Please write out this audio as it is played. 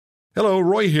Hello,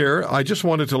 Roy here. I just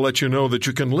wanted to let you know that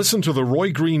you can listen to The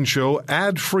Roy Green Show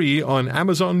ad-free on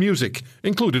Amazon Music,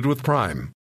 included with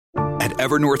Prime. At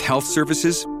Evernorth Health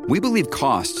Services, we believe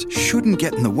costs shouldn't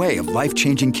get in the way of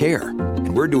life-changing care,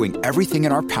 and we're doing everything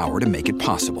in our power to make it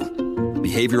possible.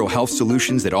 Behavioral health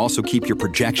solutions that also keep your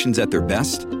projections at their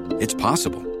best? It's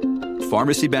possible.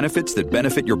 Pharmacy benefits that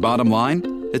benefit your bottom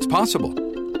line? It's possible.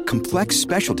 Complex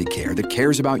specialty care that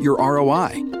cares about your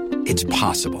ROI? It's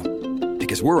possible.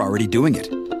 Because we're already doing it,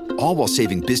 all while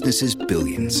saving businesses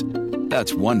billions.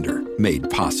 That's Wonder made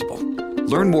possible.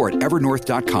 Learn more at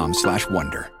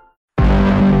evernorth.com/wonder.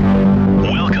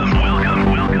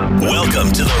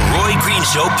 Welcome to the Roy Green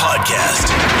Show podcast.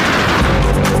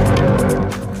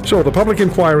 So, the public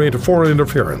inquiry into foreign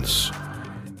interference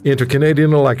into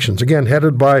Canadian elections, again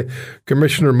headed by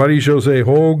Commissioner Marie-Josée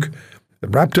Hogue, it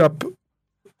wrapped up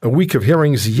a week of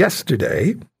hearings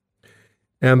yesterday.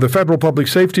 And the federal public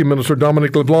safety minister,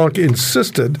 Dominic LeBlanc,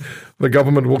 insisted the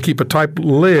government will keep a tight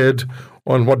lid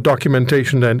on what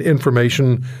documentation and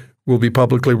information will be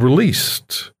publicly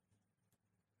released.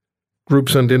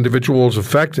 Groups and individuals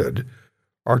affected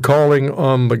are calling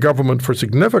on the government for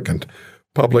significant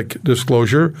public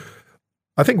disclosure.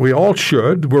 I think we all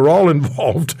should. We're all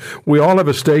involved. We all have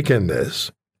a stake in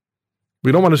this.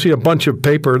 We don't want to see a bunch of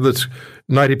paper that's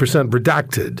 90%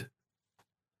 redacted.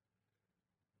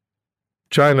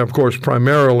 China, of course,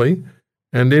 primarily,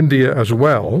 and India as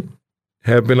well,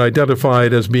 have been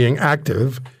identified as being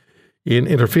active in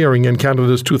interfering in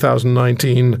Canada's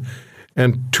 2019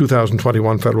 and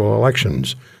 2021 federal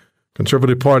elections.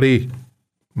 Conservative Party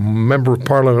Member of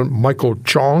Parliament Michael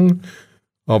Chong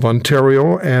of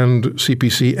Ontario and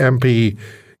CPC MP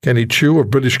Kenny Chiu of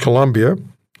British Columbia,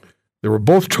 they were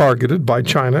both targeted by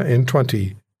China in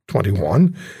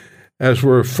 2021, as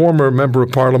were former Member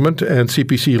of Parliament and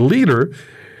CPC leader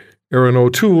Erin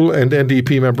O'Toole and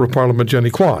NDP Member of Parliament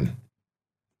Jenny Kwan.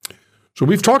 So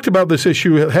we've talked about this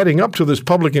issue heading up to this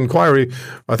public inquiry.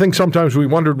 I think sometimes we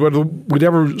wondered whether we'd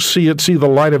ever see the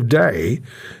light of day.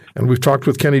 And we've talked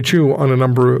with Kenny Chiu on a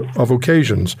number of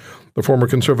occasions, the former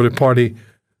Conservative Party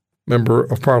Member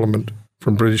of Parliament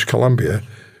from British Columbia,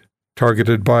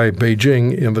 targeted by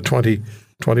Beijing in the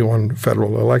 2021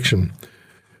 federal election.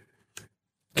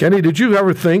 Kenny, did you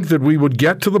ever think that we would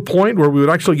get to the point where we would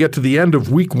actually get to the end of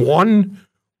week one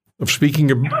of speaking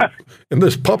in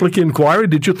this public inquiry?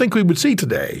 Did you think we would see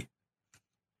today?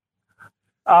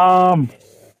 Yeah,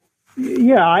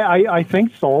 I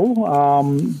think so.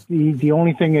 The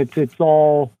only thing, it's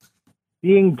all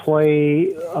being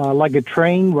played like a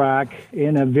train wreck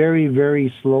in a very,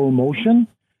 very slow motion.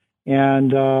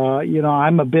 And,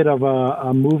 I'm a bit of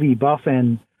a movie buff,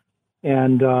 and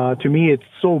to me, it's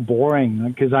so boring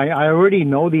because I already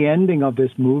know the ending of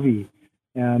this movie.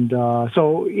 And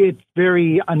so it's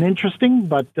very uninteresting,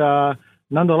 but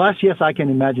nonetheless, yes, I can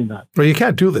imagine that. Well, you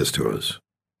can't do this to us.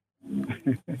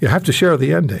 You have to share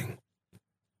the ending.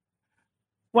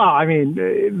 Well, I mean,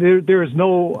 there's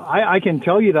no, I can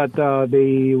tell you that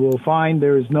they will find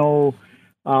there's no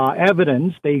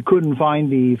evidence. They couldn't find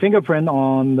the fingerprint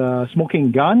on the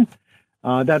smoking gun.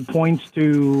 That points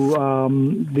to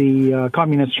the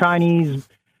Communist Chinese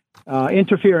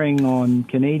interfering on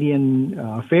Canadian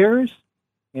affairs,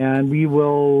 and we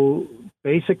will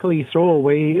basically throw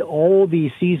away all the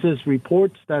CSIS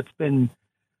reports that's been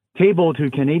tabled to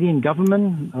Canadian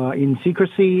government in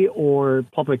secrecy or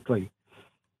publicly.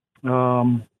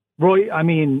 Roy, I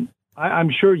mean, I'm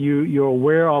sure you're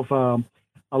aware of a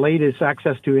latest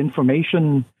access to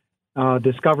information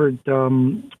discovered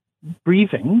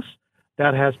briefings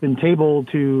that has been tabled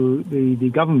to the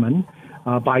government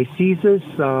by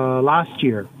CSIS last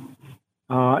year.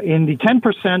 In the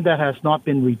 10% that has not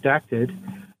been redacted,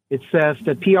 it says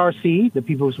that PRC, the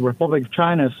People's Republic of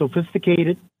China's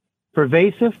sophisticated,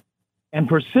 pervasive, and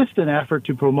persistent effort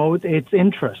to promote its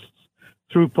interests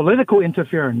through political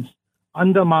interference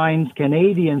undermines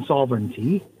Canadian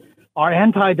sovereignty, are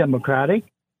anti-democratic,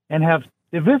 and have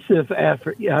divisive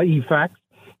effects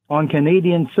on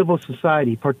Canadian civil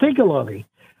society, particularly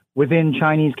within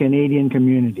Chinese-Canadian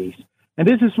communities. And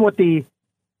this is what the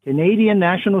Canadian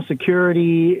National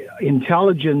Security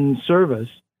Intelligence Service,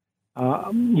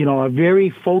 a very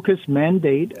focused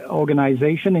mandate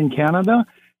organization in Canada,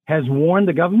 has warned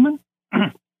the government.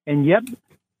 And yet,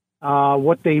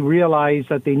 what they realize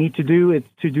that they need to do is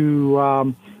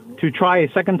to try a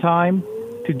second time,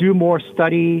 to do more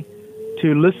study,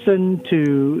 to listen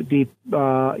to the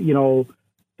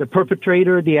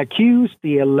perpetrator, the accused,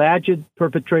 the alleged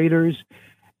perpetrators.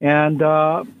 And,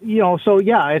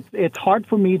 it's hard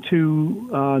for me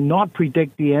to not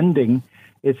predict the ending.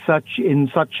 It's in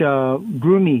such a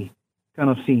gloomy kind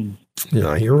of scene.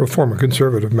 You're a former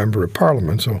Conservative member of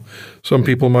Parliament, so some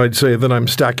people might say that I'm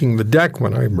stacking the deck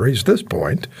when I raise this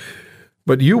point.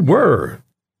 But you were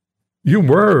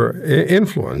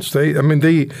influenced.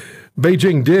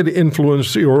 Beijing did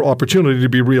influence your opportunity to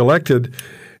be reelected,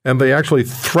 and they actually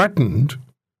threatened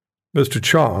Mr.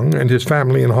 Chong and his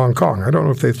family in Hong Kong. I don't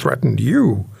know if they threatened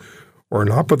you or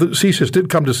not, but the CSIS did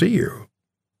come to see you.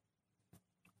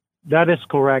 That is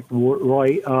correct,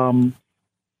 Roy.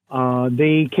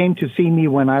 They came to see me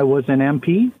when I was an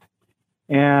MP,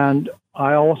 and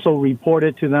I also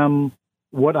reported to them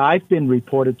what I've been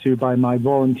reported to by my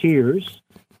volunteers,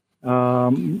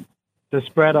 the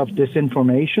spread of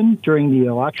disinformation during the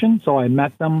election. So I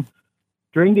met them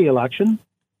during the election.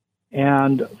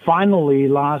 And finally,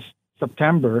 last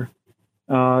September,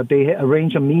 they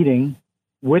arranged a meeting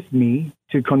with me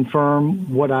to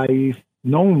confirm what I've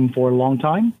known for a long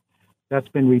time. That's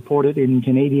been reported in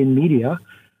Canadian media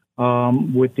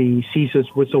with the CSIS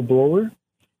whistleblower.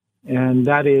 And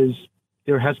that is,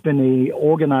 there has been a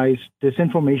organized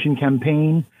disinformation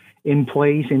campaign in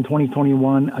place in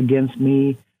 2021 against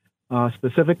me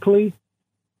specifically.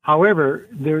 However,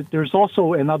 there's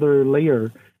also another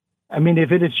layer. I mean,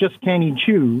 if it is just Kenny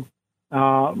Chiu,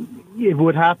 it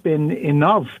would have been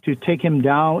enough to take him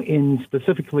down in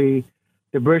specifically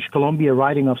the British Columbia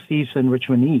riding of Seas and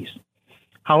Richmond East.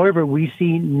 However, we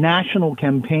see national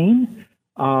campaign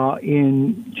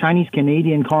in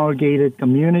Chinese-Canadian congregated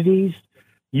communities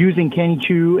using Kenny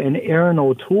Chiu and Aaron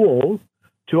O'Toole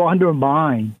to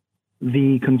undermine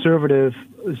the conservative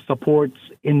supports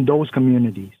in those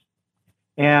communities.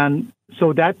 And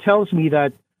so that tells me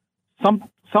that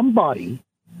somebody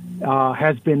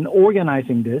has been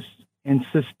organizing this and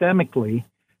systemically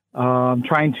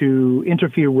trying to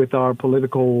interfere with our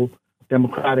political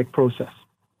democratic process.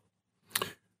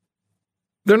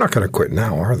 They're not going to quit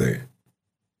now, are they?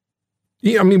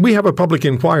 Yeah, I mean, we have a public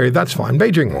inquiry. That's fine.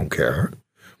 Beijing won't care.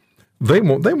 They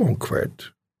won't quit.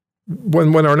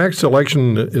 When our next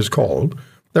election is called,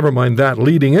 never mind that,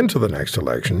 leading into the next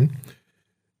election,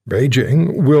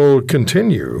 Beijing will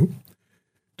continue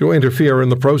to interfere in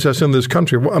the process in this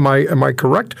country. Am I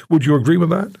correct? Would you agree with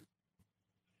that?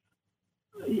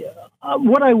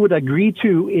 What I would agree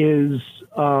to is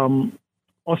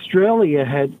Australia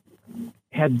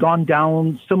had gone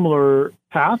down similar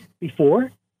path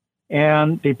before,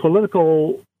 and the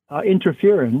political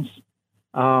interference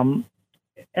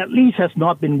at least has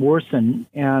not been worsened,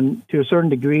 and to a certain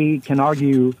degree can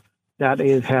argue that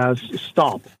it has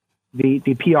stopped the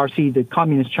PRC, the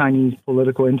Communist Chinese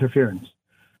political interference.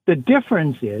 The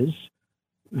difference is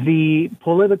the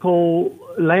political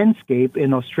landscape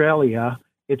in Australia,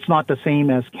 it's not the same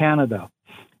as Canada.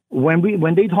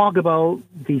 When they talk about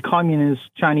the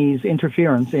Communist Chinese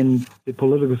interference in the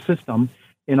political system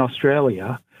in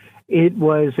Australia, it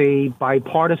was a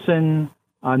bipartisan,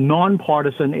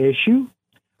 non-partisan issue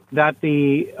that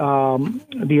the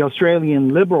Australian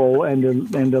Liberal and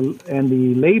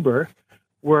the Labor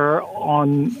were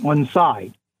on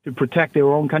side to protect their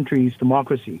own country's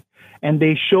democracy, and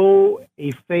they show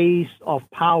a face of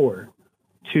power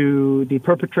to the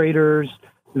perpetrators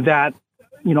that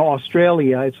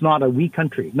Australia, it's not a weak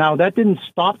country. Now that didn't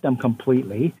stop them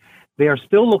completely. They are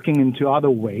still looking into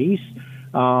other ways.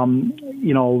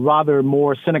 Rather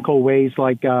more cynical ways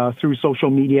like through social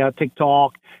media,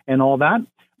 TikTok, and all that.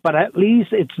 But at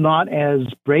least it's not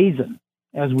as brazen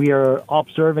as we are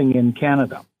observing in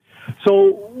Canada.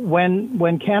 So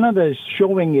when Canada is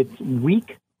showing its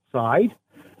weak side,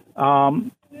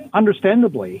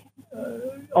 understandably,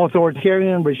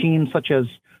 authoritarian regimes such as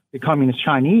the Communist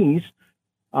Chinese,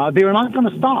 they are not going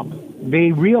to stop.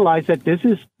 They realize that this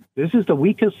is the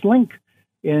weakest link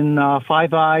in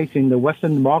Five Eyes, in the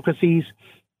Western democracies.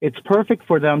 It's perfect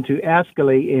for them to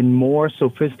escalate in more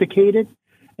sophisticated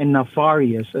and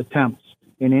nefarious attempts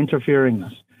in interfering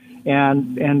us.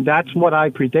 And that's what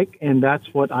I predict, and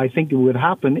that's what I think would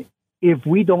happen if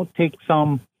we don't take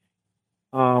some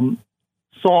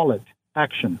solid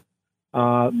action,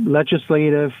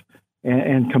 legislative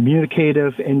and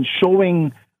communicative, and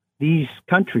showing these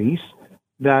countries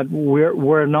that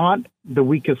we're not the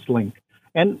weakest link.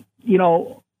 And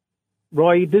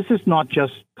Roy, this is not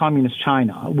just communist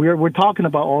China. We're talking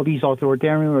about all these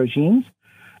authoritarian regimes,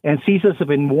 and CSIS have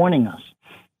been warning us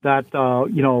that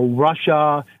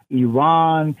Russia,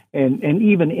 Iran, and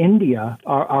even India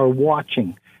are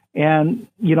watching. And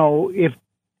if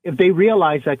they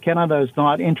realize that Canada is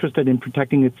not interested in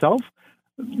protecting itself,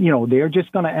 they're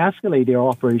just going to escalate their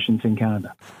operations in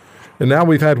Canada. And now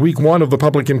we've had week one of the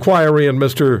public inquiry, and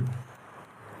Mr.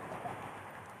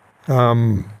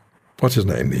 What's his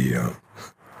name?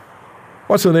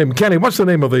 What's the name, Kenny? What's the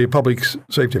name of the public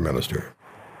safety minister?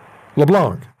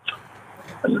 LeBlanc.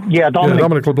 Yeah,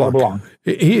 Dominic LeBlanc.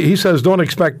 He says don't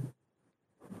expect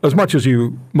as much as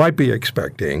you might be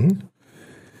expecting.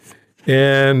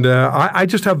 And I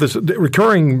just have this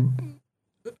recurring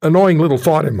annoying little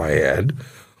thought in my head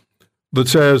that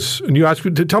says, and you ask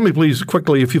me to tell me please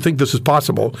quickly if you think this is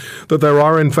possible, that there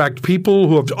are in fact people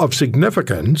who have of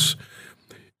significance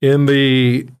in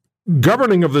the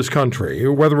governing of this country,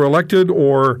 whether elected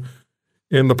or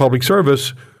in the public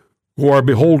service, who are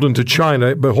beholden to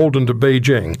China, beholden to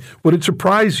Beijing. Would it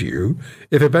surprise you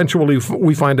if eventually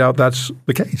we find out that's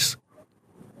the case?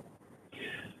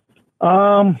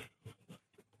 Roy,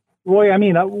 I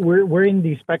mean, we're in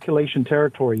the speculation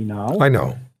territory now. I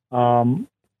know.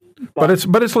 But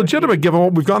it's legitimate given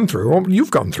what we've gone through, what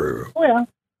you've gone through. Oh, yeah.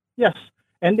 Yes.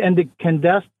 And the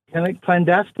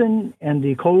clandestine and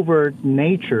the covert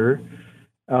nature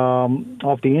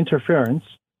of the interference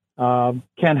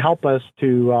can help us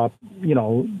to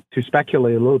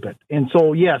speculate a little bit. And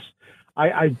so, yes,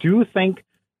 I do think,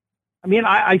 I mean,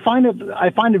 I find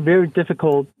it very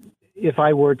difficult if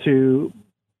I were to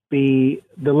be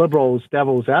the Liberals'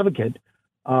 devil's advocate.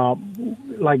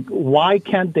 Like, why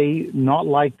can't they not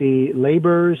like the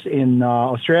Labours in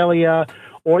Australia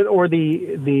or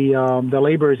the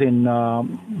Labours in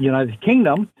United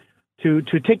Kingdom to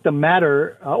take the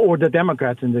matter, or the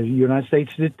Democrats in the United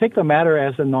States to take the matter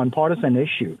as a nonpartisan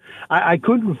issue? I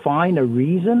couldn't find a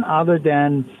reason other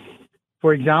than,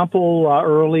 for example,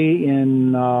 early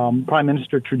in Prime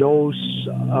Minister Trudeau's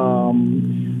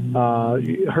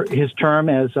his term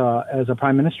as a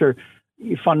prime minister,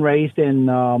 he fundraised in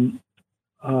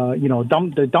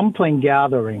the dumpling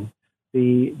gathering,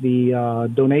 the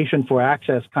donation for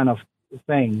access kind of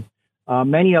thing.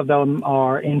 Many of them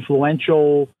are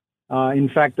influential. In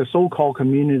fact, the so-called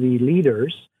community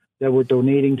leaders that were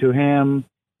donating to him,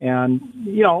 and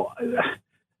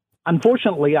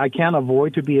unfortunately, I can't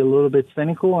avoid to be a little bit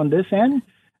cynical on this end.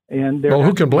 And there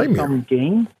who can blame some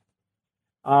gain.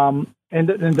 And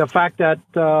the fact that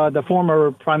the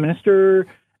former prime minister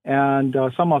and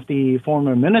some of the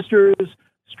former ministers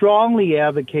strongly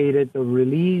advocated the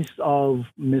release of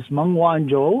Ms. Meng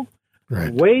Wanzhou,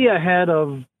 right, way ahead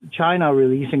of China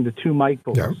releasing the 2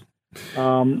 micros. Yeah.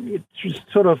 It just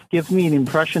sort of gives me an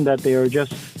impression that they are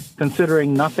just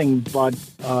considering nothing but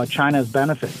China's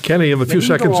benefit. Kenny, in the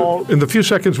few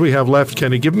seconds we have left,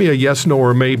 Kenny, give me a yes, no,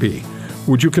 or maybe.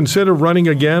 Would you consider running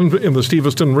again in the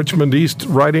Steveston-Richmond East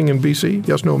riding in BC?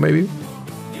 Yes, no, maybe?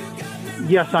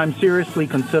 Yes, I'm seriously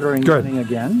considering running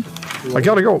again. I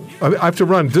got to go. I have to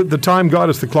run. The time got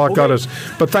us, the clock got us.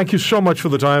 But thank you so much for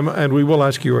the time, and we will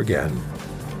ask you again.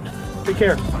 Take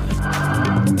care.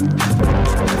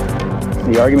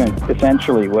 The argument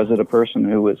essentially was that a person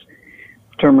who was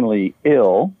terminally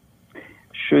ill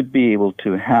should be able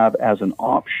to have as an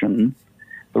option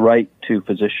the right to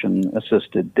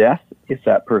physician-assisted death if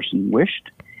that person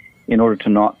wished, in order to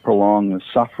not prolong the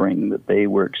suffering that they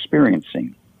were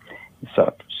experiencing,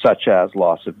 such as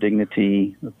loss of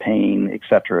dignity, pain,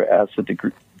 etc., as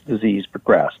the disease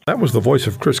progressed. That was the voice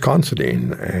of Chris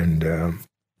Considine, and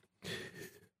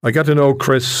I got to know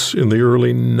Chris in the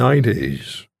early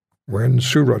 90s when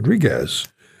Sue Rodriguez,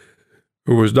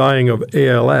 who was dying of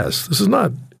ALS. This is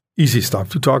not easy stuff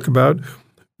to talk about,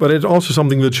 but it's also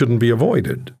something that shouldn't be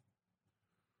avoided.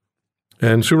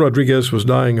 And Sue Rodriguez was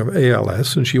dying of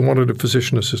ALS, and she wanted a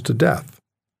physician-assisted death.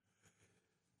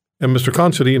 And Mr.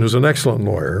 Considine, who's an excellent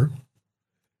lawyer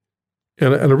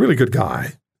and a really good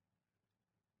guy,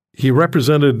 he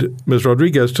represented Ms.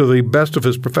 Rodriguez to the best of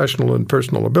his professional and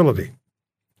personal ability,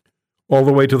 all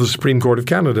the way to the Supreme Court of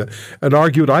Canada, and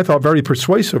argued, I thought very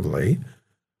persuasively,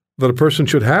 that a person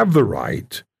should have the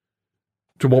right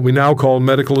to what we now call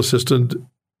medical assistance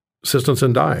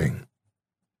in dying.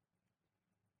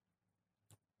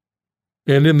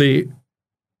 And in the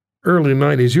early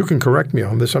 90s, you can correct me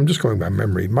on this, I'm just going by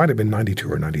memory, it might have been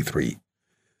 92 or 93.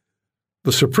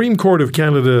 The Supreme Court of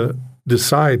Canada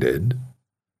decided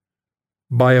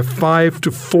by a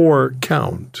 5-4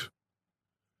 count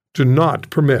to not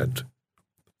permit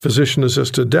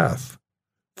physician-assisted death.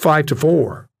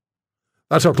 5-4.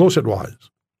 That's how close it was.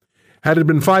 Had it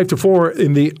been 5-4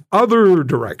 in the other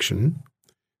direction,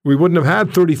 we wouldn't have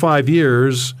had 35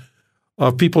 years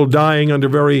of people dying under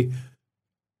very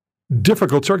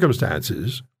difficult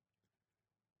circumstances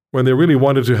when they really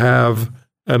wanted to have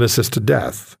an assisted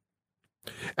death.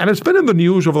 And it's been in the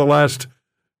news over the last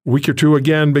week or two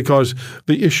again because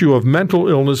the issue of mental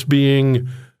illness being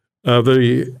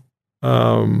the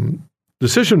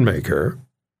decision maker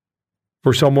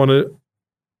for someone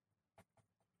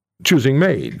choosing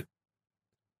MAID.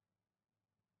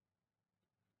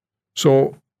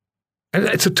 So, and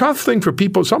it's a tough thing for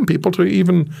some people to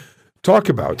even talk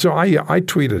about. So I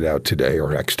tweeted out today,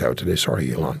 or X'd out today,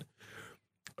 sorry, Elon.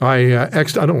 I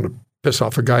don't want to piss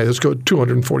off a guy that's got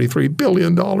 $243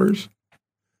 billion.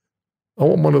 I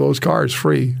want one of those cars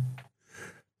free.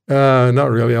 Not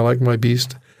really. I like my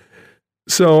beast.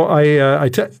 So I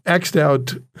X'd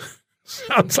out,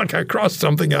 sounds like I crossed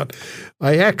something out.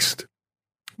 I X'd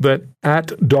that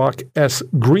at Doc S.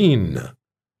 Green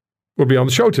will be on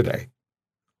the show today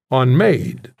on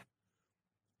MAID,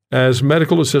 as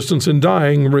medical assistance in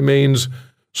dying remains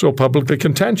so publicly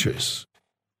contentious.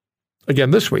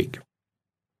 Again this week.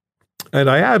 And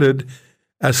I added,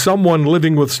 as someone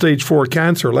living with stage 4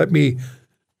 cancer, let me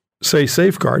say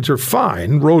safeguards are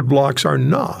fine, roadblocks are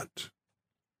not.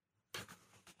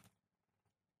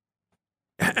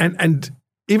 And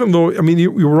even though, I mean,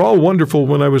 you were all wonderful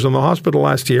when I was in the hospital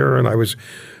last year and I was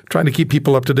trying to keep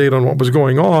people up to date on what was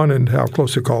going on and how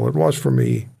close a call it was for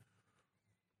me.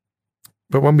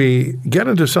 But when we get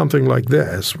into something like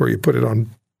this, where you put it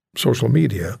on social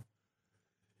media,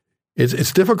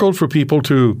 it's difficult for people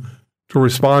to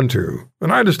respond to.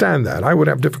 And I understand that. I would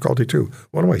have difficulty too.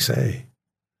 What do I say?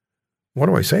 What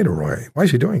do I say to Roy? Why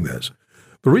is he doing this?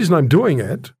 The reason I'm doing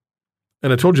it,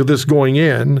 and I told you this going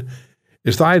in,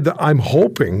 is that I'm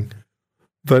hoping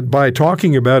that by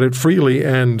talking about it freely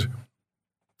and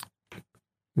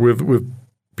with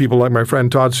people like my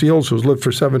friend Todd Seals, who's lived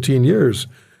for 17 years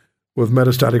with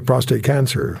metastatic prostate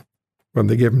cancer when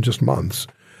they gave him just months,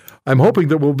 I'm hoping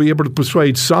that we'll be able to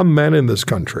persuade some men in this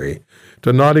country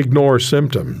to not ignore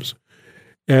symptoms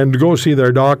and go see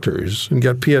their doctors and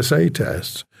get PSA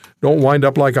tests. Don't wind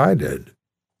up like I did,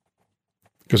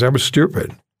 because I was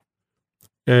stupid.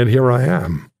 And here I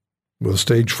am with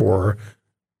stage 4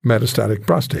 metastatic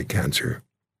prostate cancer.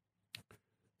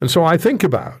 And so I think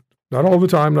about, not all the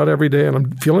time, not every day, and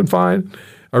I'm feeling fine.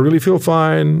 I really feel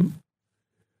fine.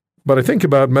 But I think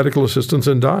about medical assistance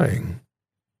in dying.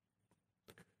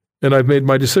 And I've made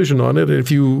my decision on it. And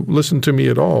if you listen to me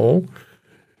at all,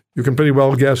 you can pretty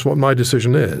well guess what my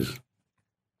decision is.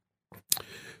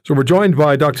 So we're joined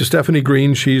by Dr. Stefanie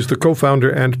Green. She's the co-founder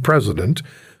and president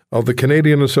of the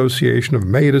Canadian Association of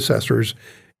MAID Assessors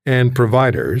and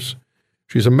Providers.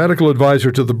 She's a medical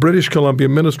advisor to the British Columbia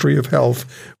Ministry of Health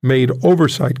MAID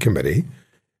Oversight Committee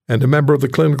and a member of the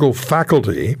clinical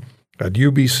faculty at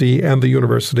UBC and the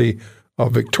University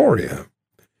of Victoria.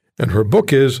 And her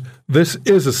book is This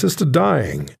is Assisted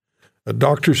Dying, a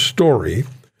doctor's story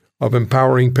of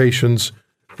empowering patients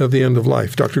at the end of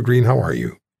life. Dr. Green, how are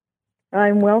you?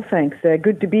 I'm well, thanks.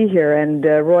 Good to be here. And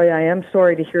Roy, I am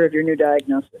sorry to hear of your new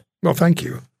diagnosis. Well, thank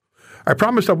you. I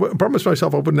promised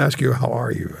myself I wouldn't ask you, how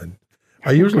are you? And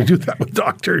I usually do that with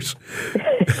doctors.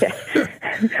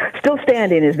 Still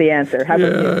standing is the answer. How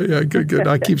about you? Yeah, good.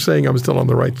 I keep saying I'm still on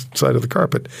the right side of the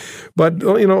carpet. But,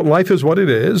 life is what it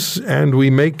is, and we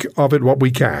make of it what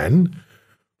we can.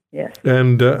 Yes.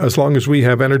 And as long as we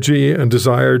have energy and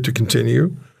desire to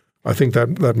continue, I think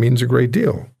that means a great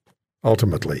deal,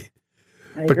 ultimately.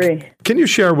 I agree. Can you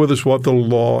share with us what the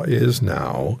law is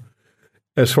now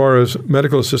as far as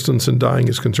medical assistance in dying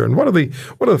is concerned? What are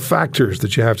the factors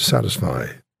that you have to satisfy?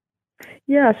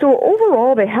 Yeah, so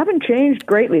overall, they haven't changed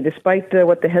greatly, despite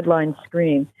what the headlines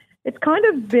scream. It's kind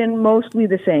of been mostly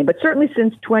the same, but certainly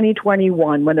since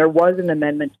 2021, when there was an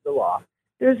amendment to the law.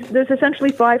 There's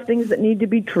essentially 5 things that need to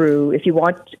be true if you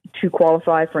want to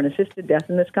qualify for an assisted death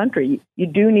in this country. You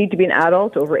do need to be an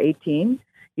adult over 18.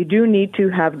 You do need to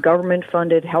have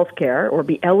government-funded health care or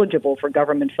be eligible for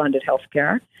government-funded health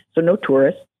care, so no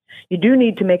tourists. You do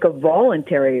need to make a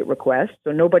voluntary request,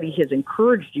 so nobody has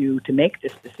encouraged you to make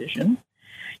this decision.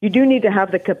 You do need to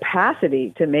have the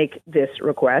capacity to make this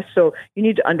request, so you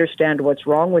need to understand what's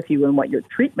wrong with you and what your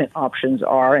treatment options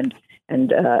are and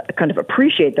kind of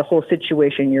appreciate the whole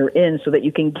situation you're in so that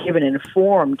you can give an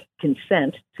informed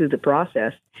consent to the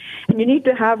process. And you need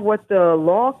to have what the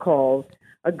law calls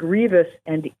a grievous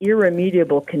and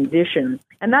irremediable condition.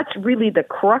 And that's really the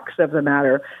crux of the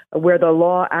matter, where the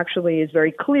law actually is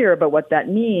very clear about what that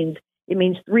means. It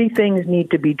means 3 things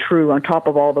need to be true on top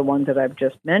of all the ones that I've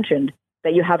just mentioned: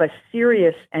 that you have a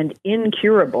serious and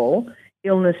incurable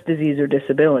illness, disease, or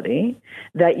disability,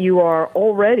 that you are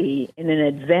already in an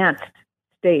advanced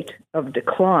state of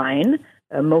decline,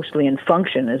 mostly in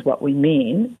function is what we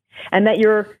mean, and that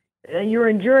you're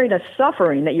enduring a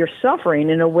suffering, that you're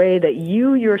suffering in a way that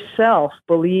you yourself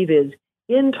believe is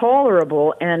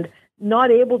intolerable and not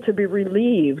able to be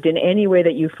relieved in any way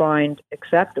that you find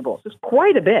acceptable. So it's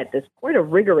quite a bit. There's quite a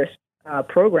rigorous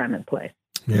program in place.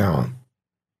 Yeah.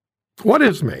 What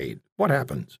is MAID? What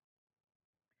happens?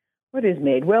 What is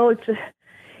MAID? Well,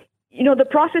 The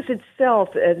process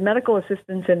itself, as medical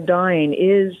assistance in dying,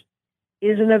 is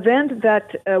an event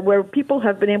that where people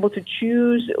have been able to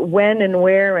choose when and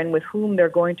where and with whom they're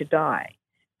going to die.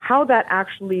 How that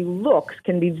actually looks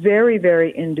can be very,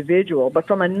 very individual, but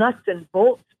from a nuts and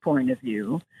bolts point of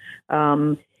view,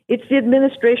 it's the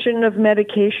administration of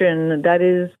medication that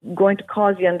is going to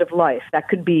cause the end of life. That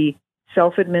could be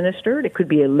self-administered. It could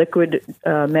be a liquid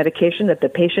medication that the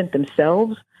patient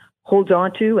themselves holds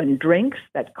onto and drinks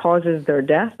that causes their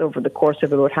death over the course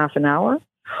of about half an hour.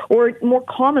 Or more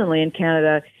commonly in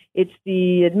Canada, it's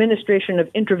the administration of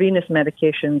intravenous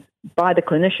medications by the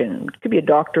clinician. It could be a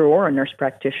doctor or a nurse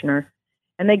practitioner.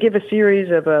 And they give a series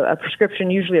of a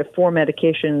prescription, usually of 4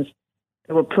 medications,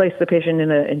 that will place the patient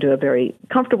into a very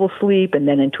comfortable sleep and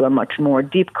then into a much more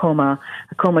deep coma,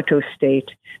 a comatose state,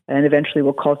 and eventually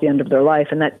will cause the end of their life.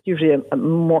 And that's usually a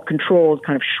more controlled,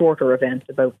 kind of shorter event,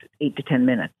 about 8 to 10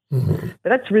 minutes. Mm-hmm. But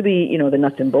that's really, the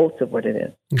nuts and bolts of what it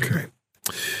is. Okay.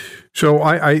 So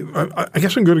I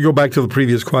guess I'm going to go back to the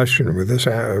previous question with this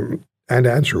and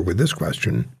answer with this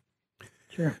question.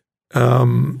 Sure.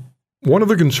 One of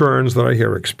the concerns that I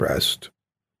hear expressed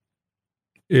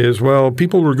is, well,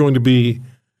 people are going to be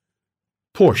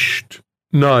pushed,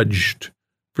 nudged,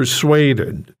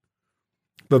 persuaded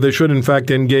that they should in fact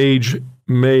engage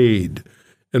MAID.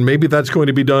 And maybe that's going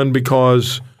to be done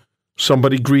because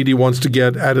somebody greedy wants to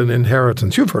get at an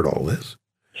inheritance. You've heard all this.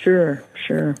 Sure.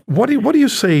 What do you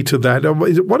say to that?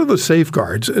 What are the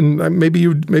safeguards? And maybe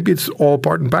it's all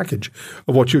part and package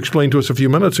of what you explained to us a few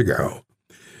minutes ago.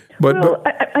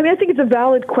 I think it's a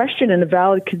valid question and a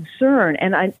valid concern.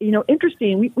 And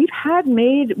interesting. We've had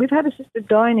assisted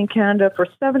dying in Canada for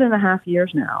 7.5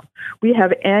 years now. We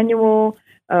have annual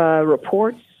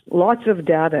reports, lots of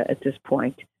data at this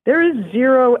point. There is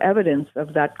zero evidence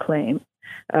of that claim.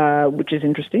 Which is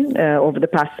interesting, over the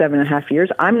past 7.5 years.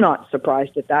 I'm not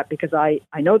surprised at that because I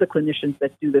know the clinicians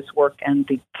that do this work and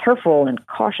the careful and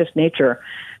cautious nature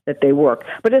that they work.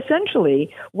 But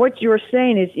essentially, what you're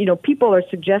saying is, people are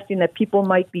suggesting that people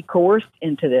might be coerced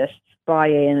into this by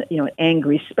an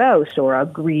angry spouse or a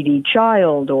greedy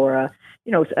child or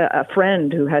a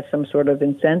friend who has some sort of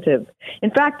incentive.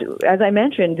 In fact, as I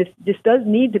mentioned, this does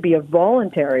need to be a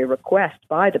voluntary request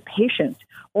by the patient.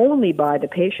 Only by the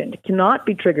patient. It cannot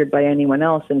be triggered by anyone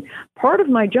else. And part of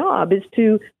my job is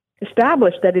to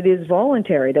establish that it is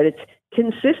voluntary, that it's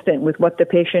consistent with what the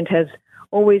patient has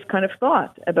always kind of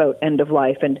thought about end of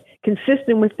life and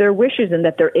consistent with their wishes, and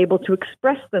that they're able to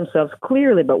express themselves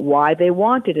clearly about why they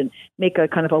want it and make a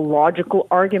kind of a logical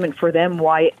argument for them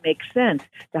why it makes sense,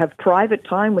 to have private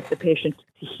time with the patient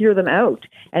to hear them out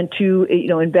and to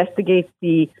investigate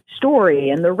the story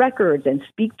and the records and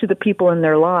speak to the people in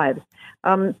their lives.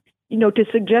 To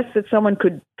suggest that someone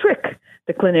could trick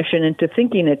the clinician into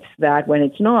thinking it's that when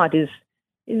it's not is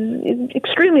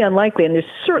extremely unlikely, and there's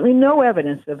certainly no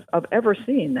evidence of ever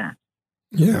seeing that.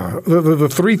 Yeah, the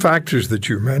 3 factors that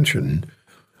you mentioned,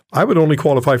 I would only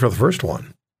qualify for the first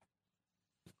one.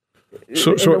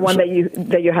 So the one that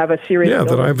you have a serious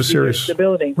that I have a serious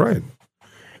disability, right?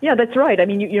 Yeah, that's right. I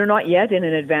mean, you're not yet in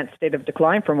an advanced state of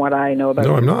decline, from what I know about.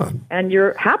 No, I'm not. And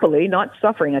you're happily not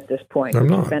suffering at this point. I'm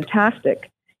not. Fantastic.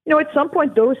 At some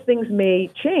point, those things may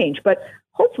change, but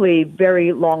hopefully,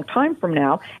 very long time from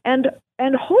now, and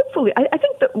hopefully, I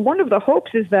think that one of the hopes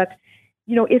is that,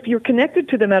 if you're connected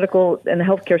to the medical and the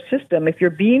healthcare system, if you're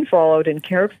being followed and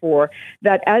cared for,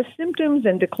 that as symptoms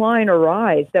and decline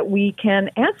arise, that we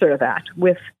can answer that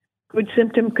with good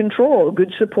symptom control,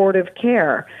 good supportive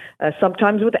care,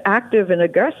 sometimes with active and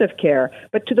aggressive care,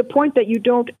 but to the point that you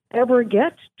don't ever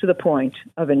get to the point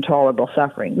of intolerable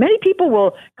suffering. Many people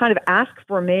will kind of ask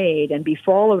for MAID and be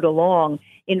followed along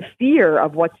in fear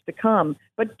of what's to come,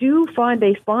 but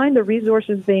they find the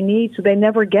resources they need, so they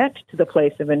never get to the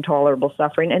place of intolerable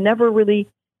suffering and never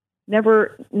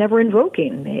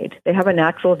invoking MAID. They have a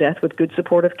natural death with good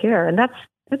supportive care, and that's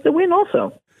a win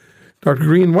also. Dr.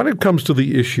 Green, when it comes to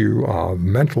the issue of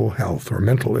mental health or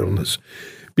mental illness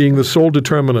being the sole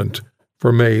determinant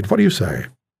for MAID, what do you say?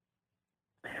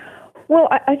 Well,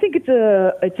 I think it's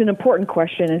an important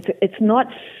question. It's not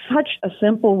such a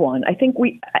simple one. I think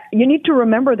you need to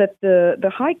remember that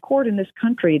the High Court in this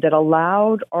country that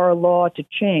allowed our law to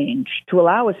change, to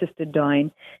allow assisted dying,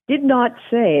 did not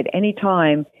say at any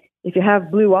time, if you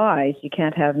have blue eyes, you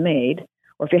can't have MAID,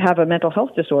 or if you have a mental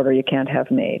health disorder, you can't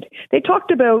have MAID. They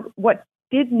talked about what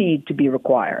did need to be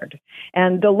required.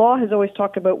 And the law has always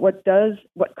talked about what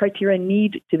criteria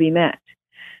need to be met.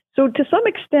 So to some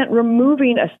extent,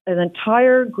 removing an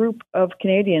entire group of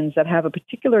Canadians that have a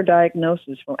particular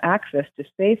diagnosis from access to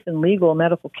safe and legal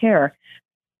medical care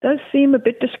does seem a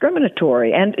bit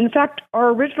discriminatory. And in fact, our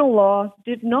original law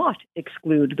did not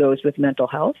exclude those with mental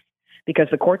health because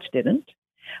the courts didn't.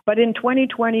 But in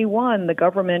 2021, the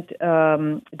government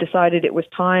decided it was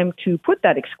time to put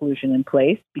that exclusion in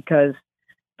place because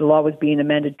the law was being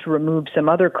amended to remove some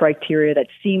other criteria that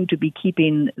seemed to be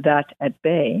keeping that at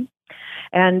bay.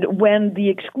 And when the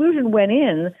exclusion went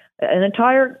in, an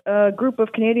entire group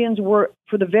of Canadians were,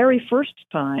 for the very first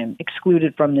time,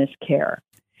 excluded from this care.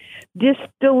 This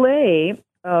delay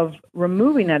of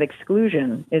removing that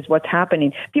exclusion is what's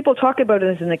happening. People talk about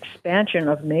it as an expansion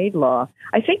of MAID law.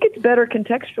 I think it's better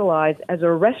contextualized as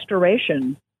a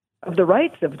restoration of the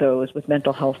rights of those with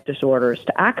mental health disorders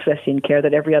to accessing care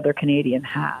that every other Canadian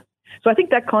has. So I think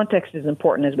that context is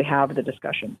important as we have the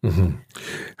discussion. Mm-hmm.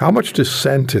 How much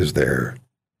dissent is there,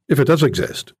 if it does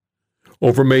exist,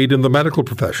 over MAID in the medical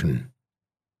profession?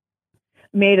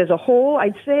 MAID as a whole,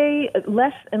 I'd say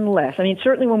less and less. I mean,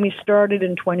 certainly when we started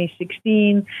in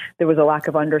 2016, there was a lack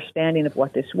of understanding of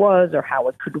what this was or how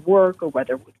it could work or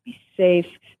whether it would be safe.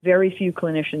 Very few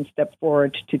clinicians stepped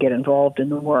forward to get involved in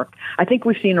the work. I think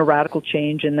we've seen a radical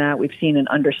change in that. We've seen an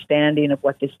understanding of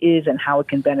what this is and how it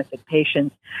can benefit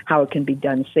patients, how it can be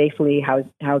done safely, how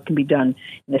it can be done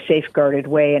in a safeguarded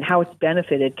way, and how it's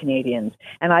benefited Canadians.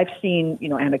 And I've seen,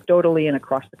 anecdotally and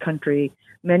across the country,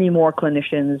 many more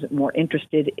clinicians more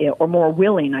interested or more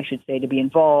willing, I should say, to be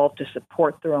involved, to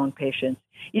support their own patients,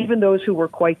 even those who were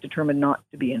quite determined not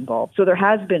to be involved. So there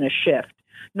has been a shift,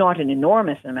 not an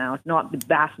enormous amount, not the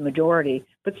vast majority,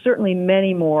 but certainly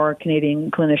many more Canadian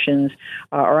clinicians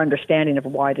are understanding of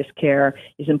why this care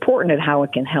is important and how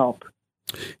it can help.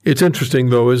 It's interesting,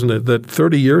 though, isn't it, that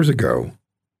 30 years ago,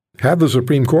 had the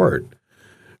Supreme Court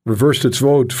reversed its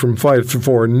vote from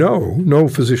 5-4 no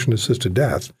physician-assisted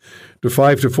death, to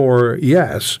 5-4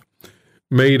 yes,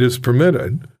 MAID is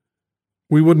permitted,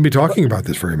 we wouldn't be talking about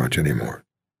this very much anymore.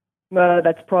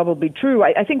 That's probably true.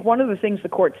 I think one of the things the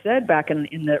court said back in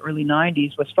the early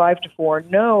 90s was 5-4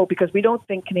 no, because we don't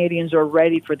think Canadians are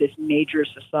ready for this major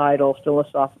societal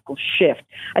philosophical shift.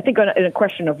 I think in a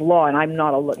question of law, and I'm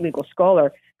not a legal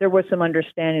scholar, there was some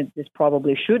understanding that this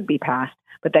probably should be passed,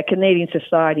 but that Canadian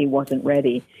society wasn't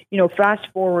ready. Fast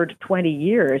forward 20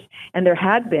 years, and there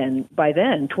had been, by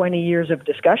then, 20 years of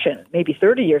discussion, maybe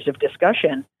 30 years of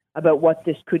discussion about what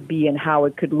this could be and how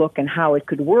it could look and how it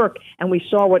could work. And we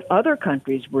saw what other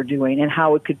countries were doing and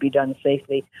how it could be done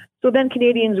safely. So then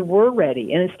Canadians were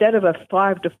ready. And instead of a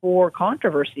 5-4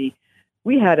 controversy,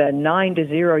 we had a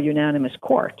 9-0 unanimous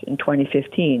court in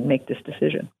 2015 make this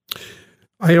decision.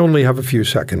 I only have a few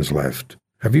seconds left.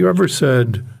 Have you ever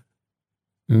said,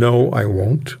 "No, I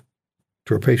won't,"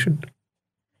 to a patient?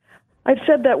 I've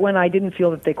said that when I didn't feel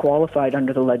that they qualified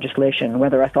under the legislation,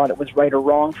 whether I thought it was right or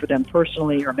wrong for them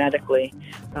personally or medically.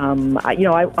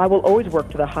 I will always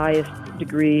work to the highest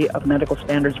degree of medical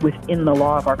standards within the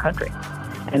law of our country.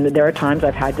 And there are times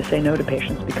I've had to say no to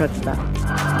patients because of that.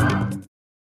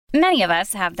 Many of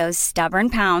us have those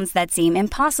stubborn pounds that seem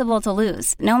impossible to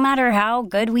lose, no matter how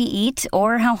good we eat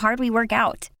or how hard we work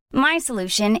out. My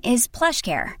solution is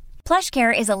PlushCare.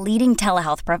 PlushCare is a leading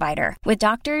telehealth provider with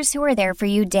doctors who are there for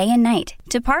you day and night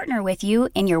to partner with you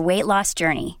in your weight loss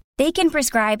journey. They can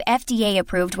prescribe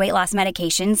FDA-approved weight loss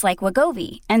medications like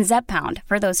Wegovy and Zepbound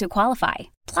for those who qualify.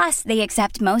 Plus, they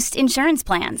accept most insurance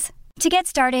plans. To get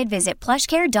started, visit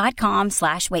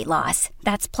plushcare.com/weightloss.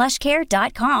 That's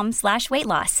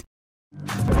plushcare.com/weightloss.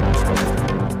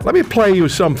 Let me play you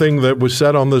something that was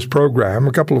said on this program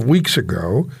a couple of weeks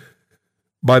ago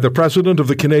by the president of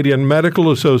the Canadian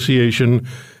Medical Association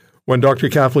when Dr.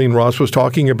 Kathleen Ross was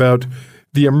talking about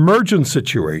the emergent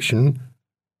situation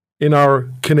in our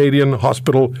Canadian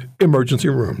hospital emergency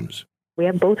rooms. We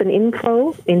have both an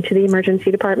inflow into the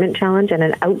emergency department challenge and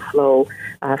an outflow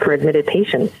for admitted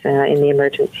patients in the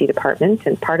emergency department.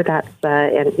 And part of that's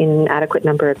an inadequate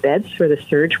number of beds for the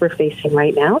surge we're facing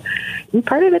right now. And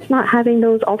part of it's not having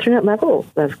those alternate levels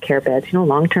of care beds,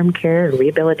 long-term care and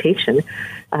rehabilitation.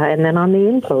 And then on the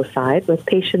inflow side, with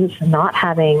patients not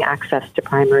having access to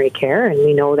primary care, and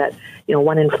we know that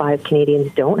 1 in 5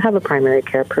 Canadians don't have a primary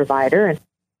care provider.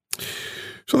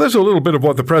 So there's a little bit of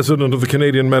what the president of the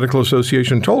Canadian Medical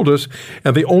Association told us,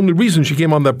 and the only reason she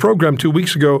came on that program 2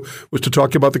 weeks ago was to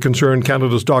talk about the concern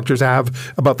Canada's doctors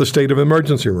have about the state of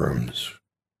emergency rooms.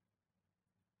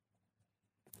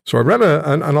 So I read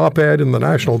an op-ed in the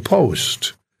National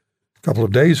Post a couple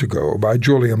of days ago by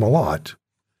Julia Mallot,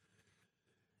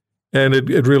 and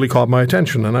it really caught my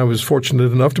attention, and I was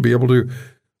fortunate enough to be able to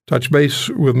touch base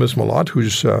with Ms. Mallot,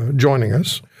 who's joining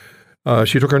us.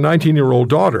 She took her 19-year-old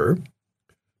daughter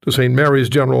to St. Mary's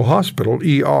General Hospital,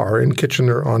 ER, in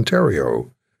Kitchener, Ontario.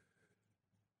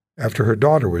 after her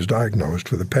daughter was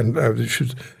diagnosed with she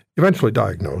was eventually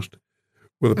diagnosed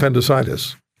with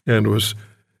appendicitis and was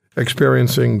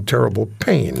experiencing terrible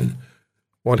pain.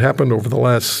 What happened over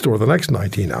the next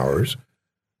 19 hours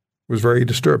was very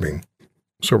disturbing.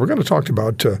 So we're going to talk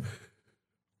about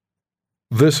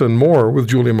this and more with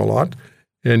Julia Mallot,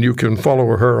 and you can follow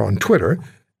her on Twitter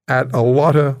at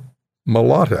Alotta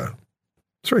Mallotta.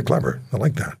 It's very clever. I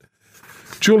like that.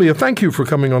 Julia, thank you for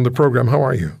coming on the program. How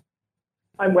are you?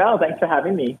 I'm well. Thanks for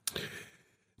having me.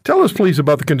 Tell us, please,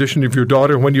 about the condition of your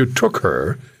daughter when you took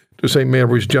her to St.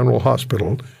 Mary's General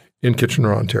Hospital in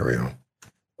Kitchener, Ontario.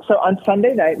 So on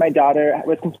Sunday night, my daughter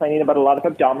was complaining about a lot of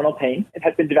abdominal pain. It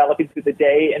had been developing through the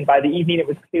day, and by the evening, it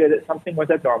was clear that something was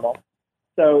abnormal.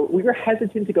 So we were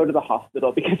hesitant to go to the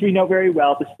hospital because we know very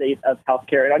well the state of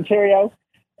healthcare in Ontario.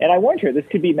 And I warned her this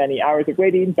could be many hours of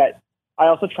waiting, but I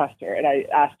also trust her. And I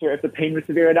asked her if the pain was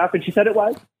severe enough, and she said it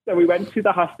was. So we went to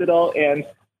the hospital, and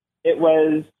it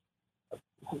was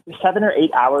 7 or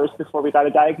 8 hours before we got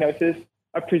a diagnosis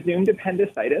of presumed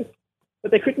appendicitis.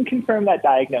 But they couldn't confirm that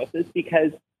diagnosis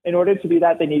because in order to do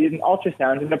that, they needed an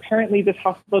ultrasound. And apparently this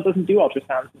hospital doesn't do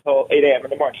ultrasounds until 8 a.m.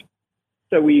 in the morning.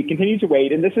 So we continued to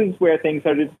wait. And this is where things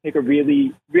started to take a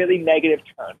really, really negative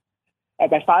turn.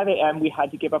 By 5 a.m., we had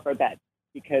to give up our bed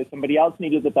because somebody else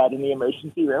needed the bed in the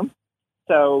emergency room.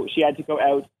 So she had to go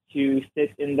out to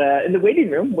sit in the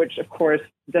waiting room, which, of course,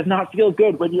 does not feel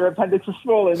good when your appendix is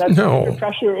swollen. That's the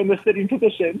pressure in the sitting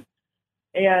position.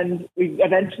 And we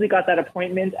eventually got that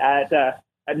appointment at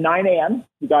 9 a.m.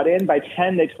 We got in. By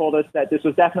 10, they told us that this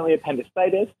was definitely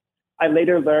appendicitis. I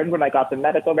later learned when I got the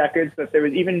medical records that there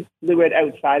was even fluid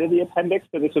outside of the appendix,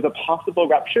 so this was a possible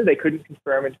rupture. They couldn't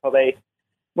confirm until they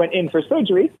went in for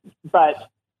surgery. But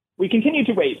we continued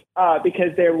to wait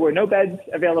because there were no beds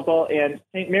available, and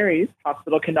St. Mary's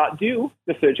Hospital cannot do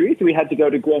the surgery. So we had to go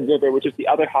to Grand River, which is the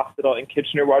other hospital in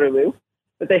Kitchener-Waterloo.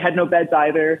 But they had no beds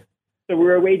either. So we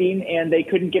were waiting, and they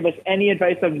couldn't give us any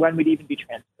advice on when we'd even be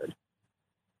transferred.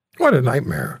 What a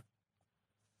nightmare.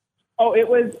 Oh, it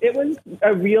was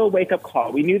a real wake-up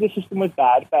call. We knew the system was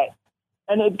bad,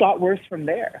 and it got worse from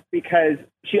there because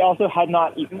she also had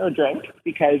not eaten or drank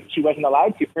because she wasn't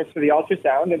allowed to, first for the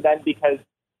ultrasound and then because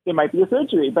there might be a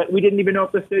surgery. But we didn't even know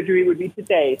if the surgery would be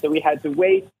today, so we had to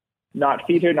wait, not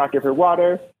feed her, not give her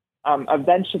water.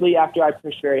 Eventually, after I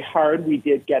pushed very hard, we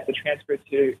did get the transfer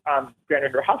to Grand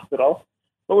River Hospital.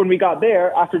 But when we got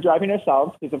there, after driving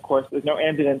ourselves, because of course there's no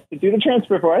ambulance to do the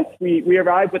transfer for us, we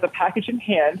arrived with a package in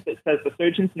hand that says the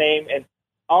surgeon's name and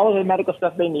all of the medical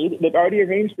stuff they need. They've already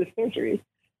arranged the surgery.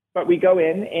 But we go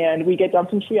in and we get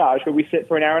dumped in triage where we sit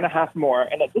for an hour and a half more.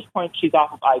 And at this point, she's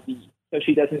off of IV. So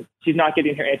she's not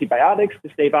getting her antibiotics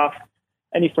to stave off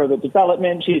any further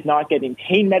development. She's not getting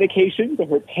pain medication, so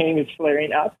her pain is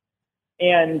flaring up.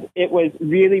 And it was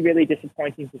really, really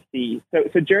disappointing to see.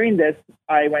 So during this,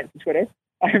 I went to Twitter.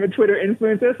 I am a Twitter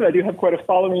influencer, so I do have quite a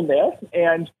following there.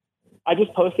 And I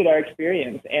just posted our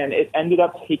experience, and it ended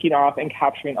up taking off and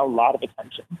capturing a lot of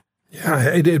attention. Yeah,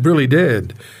 it really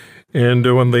did. And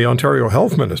when the Ontario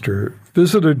Health Minister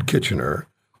visited Kitchener,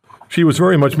 she was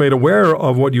very much made aware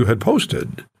of what you had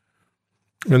posted.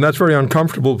 And that's very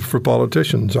uncomfortable for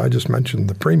politicians. I just mentioned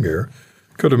the Premier.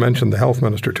 Could have mentioned the Health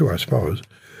Minister too, I suppose.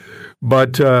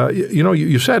 But,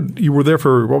 you said you were there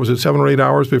for, 7 or 8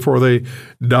 hours before they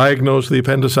diagnosed the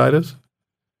appendicitis?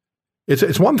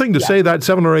 It's one thing to say that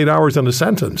 7 or 8 hours in a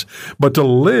sentence, but to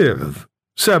live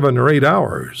 7 or 8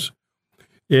 hours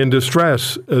in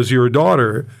distress as your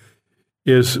daughter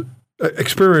is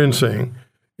experiencing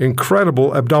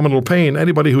incredible abdominal pain.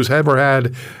 Anybody who's ever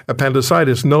had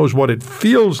appendicitis knows what it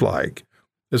feels like.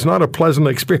 It's not a pleasant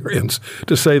experience,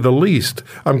 to say the least.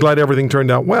 I'm glad everything turned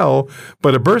out well,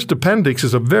 but a burst appendix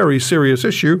is a very serious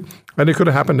issue, and it could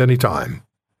have happened any time.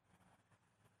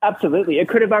 Absolutely. It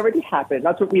could have already happened.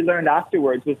 That's what we learned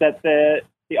afterwards, was that the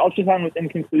ultrasound was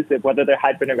inconclusive, whether there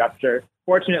had been a rupture.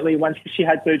 Fortunately, once she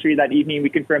had surgery that evening, we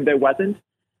confirmed there wasn't.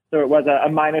 So it was a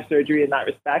minor surgery in that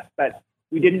respect, but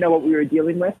we didn't know what we were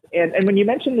dealing with. And when you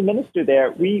mentioned the minister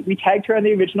there, we tagged her on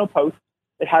the original post.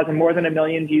 It has more than 1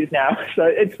 million views now. So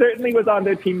it certainly was on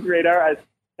their team's radar as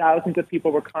thousands of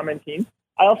people were commenting.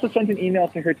 I also sent an email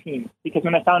to her team because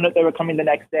when I found out they were coming the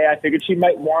next day, I figured she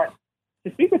might want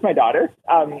to speak with my daughter.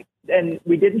 And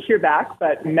we didn't hear back,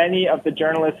 but many of the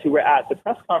journalists who were at the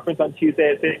press conference on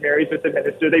Tuesday at St. Mary's with the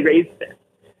minister, they raised it.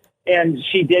 And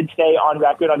she did say on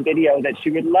record, on video, that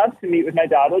she would love to meet with my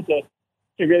daughter to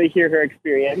really hear her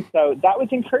experience. So that was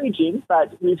encouraging,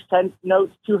 but we've sent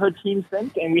notes to her team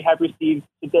since, and we have received,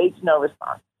 to date, no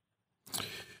response.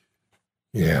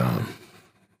 Yeah.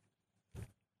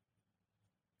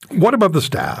 What about the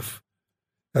staff?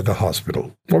 at the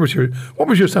hospital. What was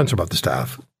your sense about the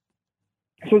staff?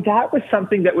 So that was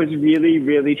something that was really,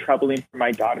 really troubling for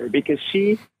my daughter because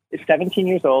she is 17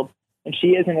 years old and she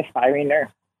is an aspiring nurse.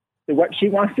 So what she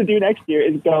wants to do next year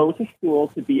is go to school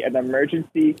to be an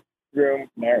emergency room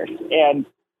nurse. And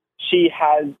she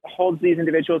holds these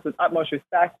individuals with utmost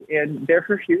respect, and they're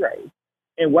her heroes.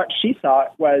 And what she saw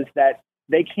was that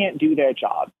they can't do their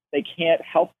job. They can't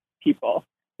help people.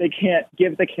 They can't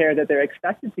give the care that they're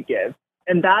expected to give.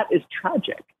 And that is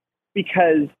tragic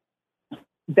because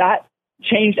that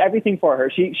changed everything for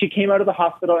her. She came out of the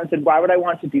hospital and said, why would I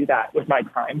want to do that with my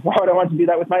time? Why would I want to do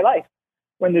that with my life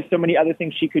when there's so many other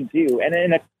things she could do? And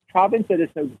in a province that is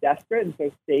so desperate and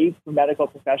so saved for medical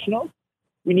professionals,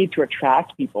 we need to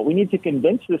attract people. We need to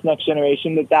convince this next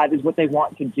generation that that is what they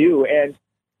want to do. And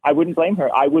I wouldn't blame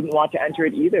her. I wouldn't want to enter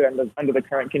it either under the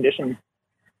current conditions.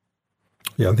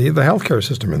 Yeah, the healthcare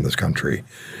system in this country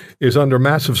is under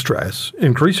massive stress,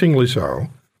 increasingly so.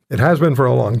 It has been for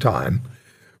a long time,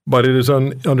 but it is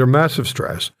under massive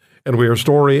stress. And we hear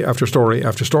story after story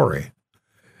after story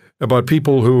about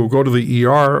people who go to the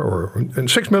ER, and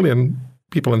 6 million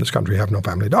people in this country have no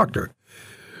family doctor.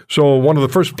 So one of the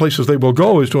first places they will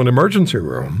go is to an emergency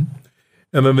room,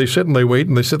 and then they sit and they wait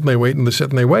and they sit and they wait and they sit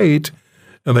and they wait,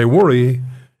 and they worry,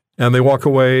 and they walk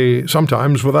away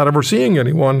sometimes without ever seeing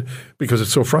anyone because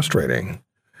it's so frustrating.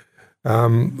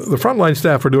 The frontline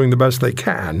staff are doing the best they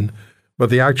can, but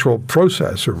the actual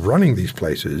process of running these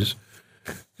places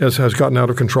has gotten out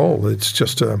of control. It's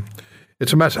just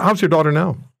it's a mess. How's your daughter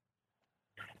now?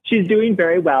 She's doing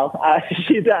very well.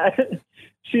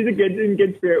 She's in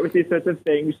good spirit with these sorts of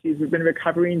things. She's been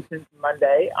recovering since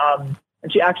Monday.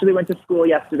 And she actually went to school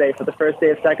yesterday for the first day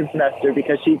of second semester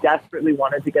because she desperately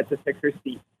wanted to get to pick her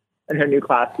seat in her new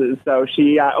classes. So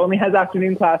she only has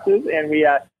afternoon classes, and we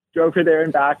drove her there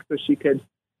and back so she could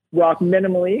walk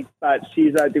minimally, but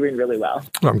she's doing really well.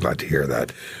 I'm glad to hear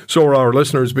that. So are our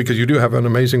listeners, because you do have an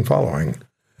amazing following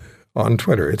on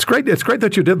Twitter. It's great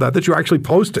that you did that you actually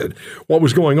posted what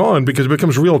was going on, because it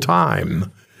becomes real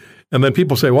time. And then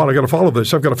people say, well, I got to follow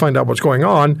this. I've got to find out what's going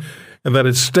on. And then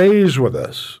it stays with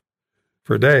us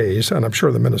for days. And I'm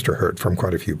sure the minister heard from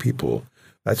quite a few people.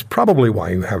 That's probably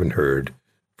why you haven't heard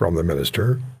from the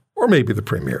minister, or maybe the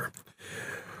premier.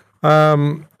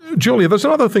 Julia, there's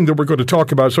another thing that we're going to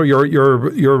talk about. So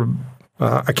your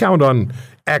account on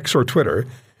X or Twitter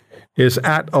is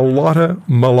at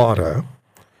Mallot.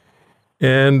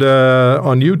 And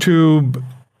on YouTube,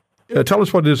 tell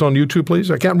us what it is on YouTube,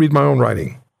 please. I can't read my own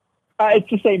writing. It's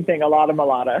the same thing,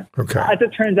 Mallot. Okay. As it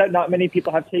turns out, not many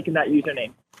people have taken that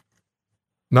username.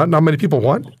 Not many people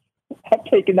what? Have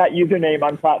taken that username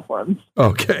on platforms.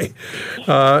 Okay.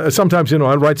 Sometimes,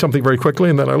 I write something very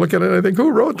quickly and then I look at it and I think, who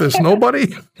wrote this?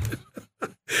 Nobody?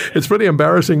 It's pretty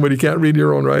embarrassing when you can't read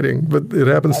your own writing, but it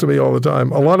happens to me all the time.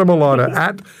 Mallot,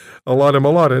 at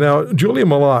Mallot. Now, Julia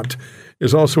Mallot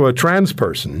is also a trans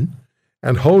person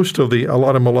and host of the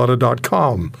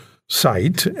allotamallot.com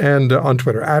site and on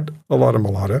Twitter at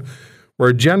Mallot,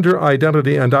 where gender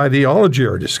identity and ideology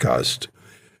are discussed.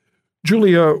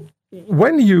 Julia,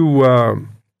 when you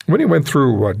went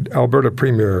through what Alberta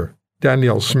Premier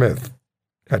Danielle Smith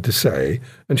had to say,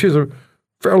 and she's a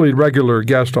fairly regular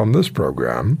guest on this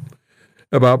program,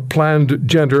 about planned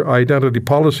gender identity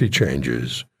policy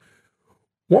changes,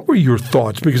 what were your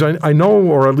thoughts? Because I know,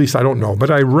 or at least I don't know, but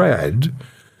I read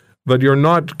that you're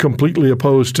not completely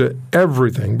opposed to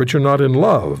everything, but you're not in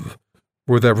love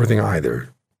with everything either.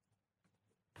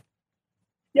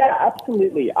 Yeah,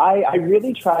 absolutely. I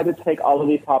really try to take all of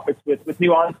these topics with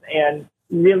nuance and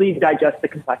really digest the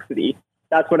complexity.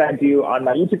 That's what I do on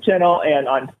my YouTube channel and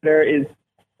on Twitter, is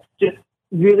just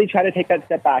really try to take that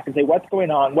step back and say, what's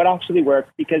going on? What actually works?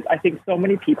 Because I think so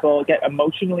many people get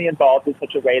emotionally involved in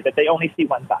such a way that they only see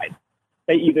one side.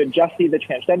 They either just see the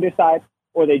transgender side,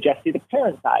 or they just see the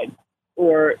parent side,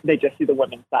 or they just see the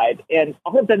women's side. And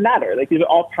all of them matter. Like, these are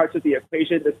all parts of the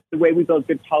equation. The way we build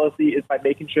good policy is by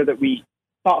making sure that we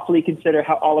thoughtfully consider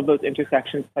how all of those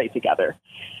intersections play together.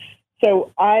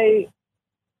 So I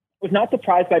was not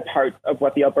surprised by parts of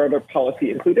what the Alberta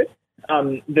policy included.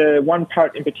 The one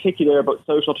part in particular about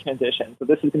social transition. So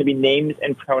this is going to be names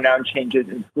and pronoun changes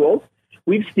in schools.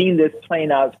 We've seen this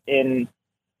playing out in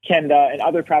Canada and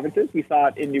other provinces. We saw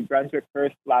it in New Brunswick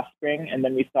first last spring, and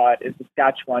then we saw it in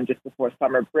Saskatchewan just before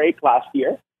summer break last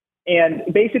year. And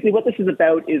basically what this is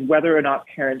about is whether or not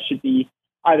parents should be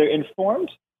either informed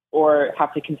or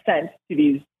have to consent to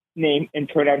these name and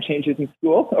pronoun changes in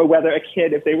school, or whether a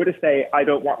kid, if they were to say, I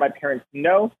don't want my parents to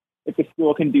know, if the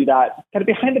school can do that kind of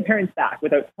behind the parents' back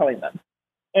without telling them.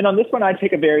 And on this one, I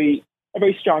take a very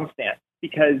strong stance,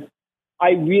 because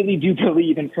I really do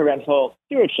believe in parental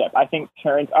stewardship. I think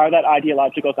parents are that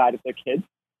ideological guide of their kids.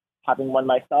 Having one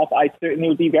myself, I certainly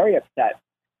would be very upset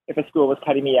if a school was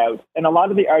cutting me out. And a lot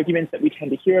of the arguments that we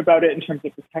tend to hear about it in terms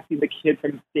of protecting the kid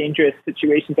from dangerous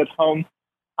situations at home,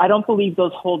 I don't believe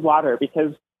those hold water,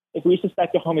 because if we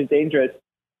suspect a home is dangerous,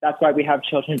 that's why we have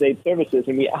children's aid services,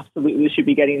 and we absolutely should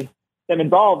be getting them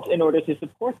involved in order to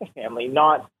support the family,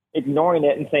 not ignoring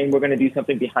it and saying we're going to do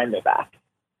something behind their back.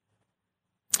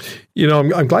 You know,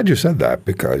 I'm glad you said that,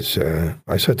 because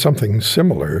I said something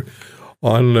similar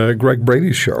on Greg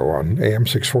Brady's show on AM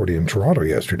 640 in Toronto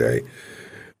yesterday.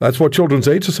 That's what children's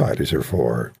aid societies are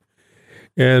for.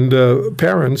 And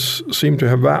parents seem to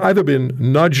have either been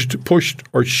nudged, pushed,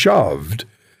 or shoved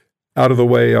out of the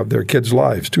way of their kids'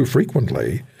 lives too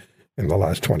frequently in the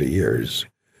last 20 years.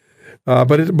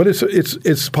 But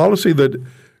it's policy that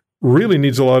really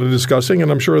needs a lot of discussing,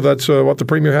 and I'm sure that's what the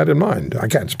Premier had in mind. I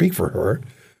can't speak for her,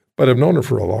 but I've known her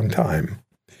for a long time.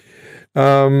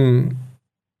 Let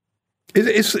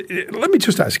me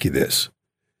just ask you this.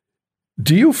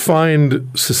 Do you find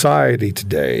society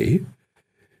today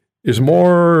is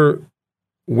more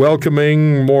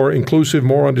welcoming, more inclusive,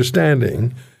 more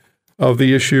understanding of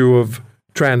the issue of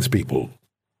trans people?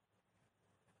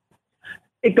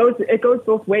 It goes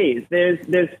both ways.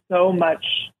 There's so much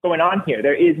going on here.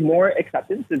 There is more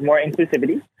acceptance, there's more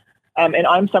inclusivity. And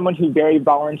I'm someone who very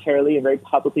voluntarily and very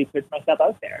publicly puts myself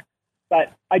out there.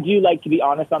 But I do like to be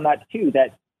honest on that too,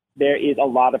 that there is a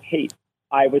lot of hate.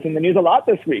 I was in the news a lot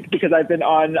this week because I've been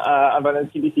on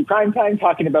CPC primetime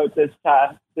talking about this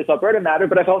Alberta matter,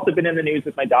 but I've also been in the news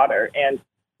with my daughter. And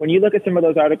when you look at some of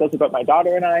those articles about my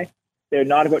daughter and I, they're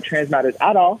not about trans matters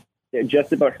at all. They're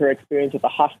just about her experience at the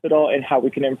hospital and how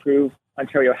we can improve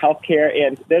Ontario healthcare.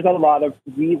 And there's a lot of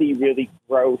really, really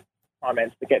gross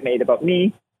comments that get made about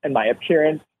me and my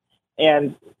appearance.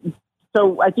 And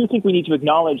so I do think we need to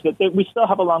acknowledge that we still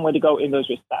have a long way to go in those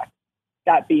respects.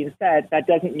 That being said, that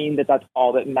doesn't mean that that's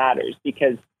all that matters,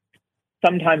 because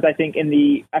sometimes I think in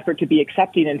the effort to be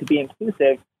accepting and to be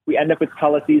inclusive, we end up with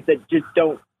policies that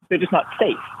they're just not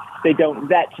safe. They don't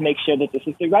vet to make sure that this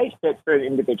is the right fit for an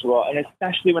individual. And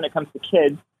especially when it comes to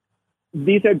kids,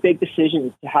 these are big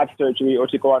decisions to have surgery or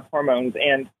to go on hormones.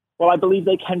 And while I believe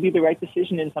they can be the right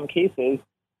decision in some cases,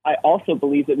 I also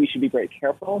believe that we should be very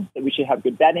careful, that we should have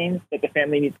good vetting, that the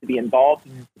family needs to be involved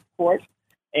in support.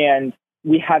 And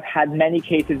we have had many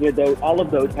cases where all of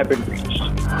those have been breached.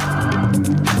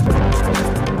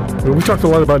 We talked a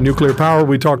lot about nuclear power.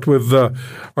 We talked with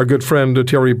our good friend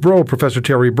Terry Bro, Professor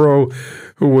Terry Bro,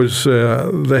 who was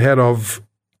the head of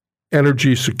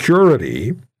energy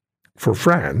security for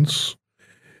France,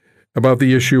 about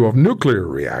the issue of nuclear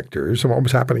reactors and what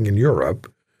was happening in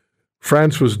Europe.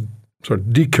 France was sort of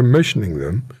decommissioning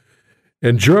them,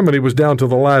 and Germany was down to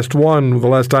the last one the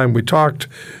last time we talked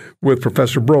with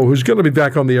Professor Bro, who's going to be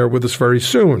back on the air with us very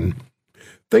soon.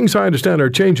 Things, I understand, are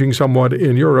changing somewhat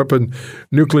in Europe, and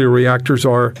nuclear reactors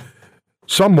are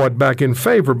somewhat back in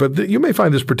favor. But you may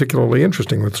find this particularly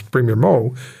interesting with Premier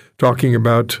Moe talking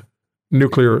about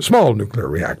small nuclear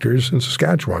reactors in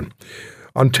Saskatchewan.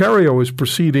 Ontario is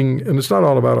proceeding, and it's not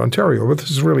all about Ontario, but this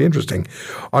is really interesting.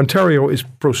 Ontario is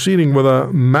proceeding with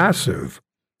a massive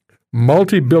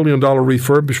multi-billion-dollar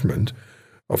refurbishment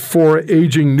of 4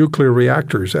 aging nuclear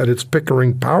reactors at its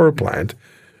Pickering power plant,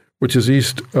 which is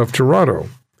east of Toronto.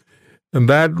 And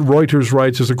that, Reuters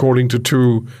writes, is according to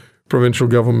 2 provincial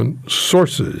government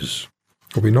sources.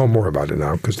 Well, we know more about it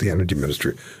now because the Energy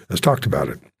Minister has talked about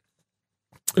it.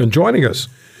 And joining us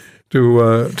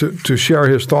to share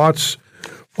his thoughts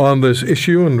on this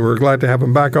issue, and we're glad to have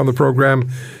him back on the program,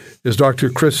 is Dr.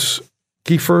 Chris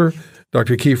Keefer.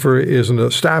 Dr. Keefer is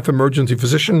a staff emergency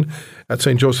physician at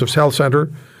St. Joseph's Health Centre.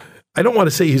 I don't want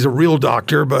to say he's a real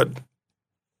doctor, but,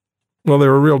 well,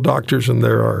 there are real doctors and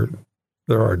there are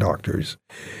doctors.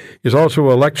 He's also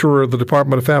a lecturer at the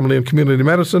Department of Family and Community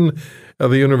Medicine at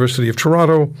the University of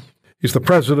Toronto. He's the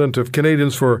president of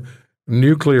Canadians for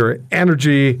Nuclear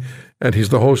Energy, and he's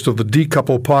the host of the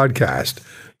Decouple podcast.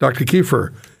 Dr.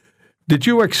 Keefer, did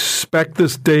you expect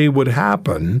this day would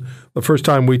happen the first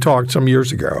time we talked some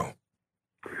years ago?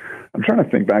 I'm trying to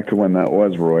think back to when that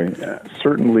was, Roy.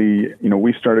 Certainly,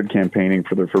 we started campaigning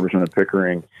for the refurbishment of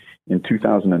Pickering in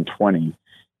 2020.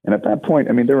 And at that point,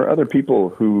 there were other people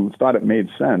who thought it made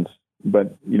sense,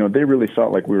 but, they really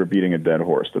felt like we were beating a dead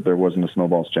horse, that there wasn't a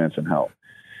snowball's chance in hell.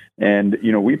 And,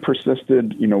 we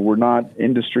persisted. We're not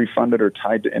industry funded or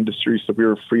tied to industry, so we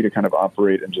were free to kind of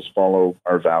operate and just follow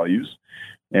our values.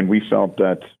 And we felt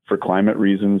that for climate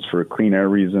reasons, for clean air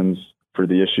reasons, for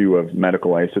the issue of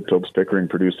medical isotopes. Pickering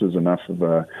produces enough of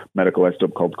a medical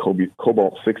isotope called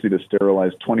cobalt-60 to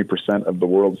sterilize 20% of the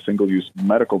world's single-use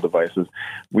medical devices.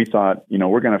 We thought,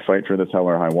 we're going to fight for this hell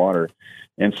or high water.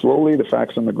 And slowly the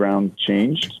facts on the ground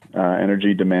changed.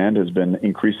 Energy demand has been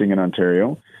increasing in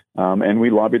Ontario. And we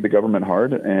lobbied the government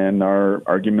hard, and our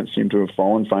arguments seem to have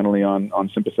fallen finally on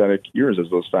sympathetic ears as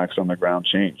those facts on the ground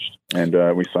changed. And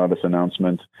we saw this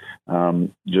announcement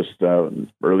just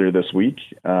earlier this week.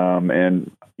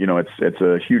 And it's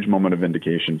a huge moment of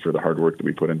vindication for the hard work that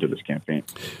we put into this campaign.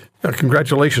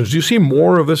 Congratulations. Do you see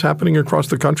more of this happening across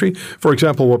the country? For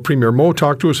example, what Premier Mo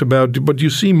talked to us about, but do you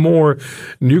see more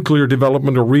nuclear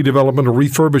development or redevelopment or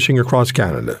refurbishing across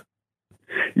Canada?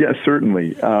 Yes, certainly.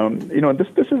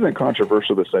 This isn't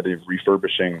controversial, this idea of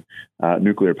refurbishing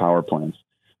nuclear power plants.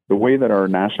 The way that our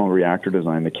national reactor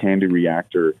design, the CANDU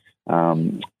reactor,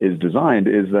 is designed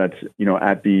is that,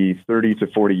 at the 30 to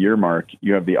 40 year mark,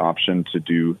 you have the option to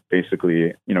do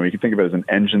basically, you can think of it as an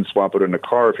engine swap out in a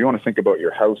car. If you want to think about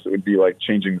your house, it would be like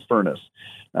changing the furnace,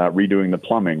 redoing the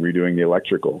plumbing, redoing the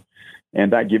electrical.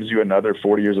 And that gives you another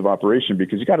 40 years of operation,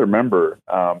 because you got to remember,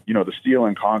 the steel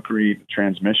and concrete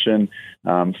transmission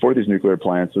for these nuclear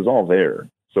plants is all there.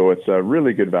 So it's a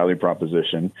really good value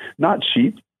proposition. Not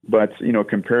cheap, but,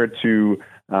 compared to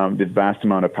the vast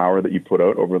amount of power that you put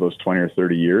out over those 20 or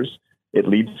 30 years, it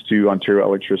leads to Ontario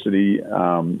electricity,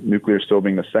 nuclear still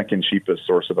being the second cheapest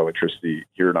source of electricity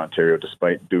here in Ontario,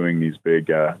 despite doing these big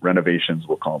renovations,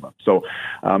 we'll call them. So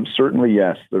certainly,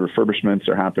 yes, the refurbishments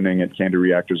are happening at CANDU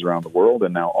reactors around the world,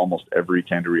 and now almost every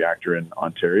CANDU reactor in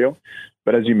Ontario.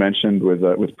 But as you mentioned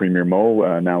with Premier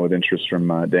Mo, now with interest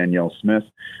from Danielle Smith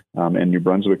and New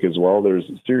Brunswick as well, there's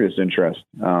serious interest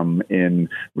in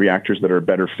reactors that are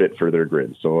better fit for their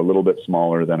grid. So a little bit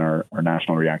smaller than our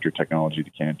national reactor technology,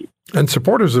 the CANDU. And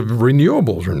supporters of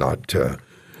renewables are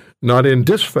not in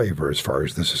disfavor as far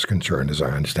as this is concerned, as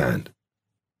I understand.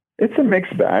 It's a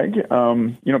mixed bag.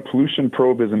 Pollution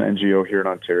Probe is an NGO here in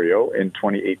Ontario. In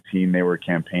 2018, they were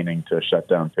campaigning to shut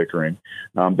down Pickering.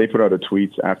 They put out a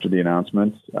tweet after the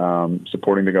announcement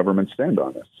supporting the government's stand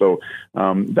on this. So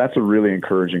that's a really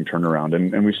encouraging turnaround.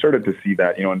 And we started to see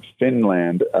that, in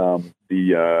Finland,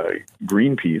 the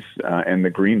Greenpeace and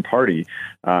the Green Party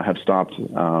have stopped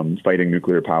fighting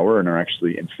nuclear power and are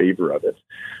actually in favor of it.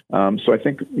 So I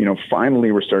think,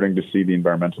 finally we're starting to see the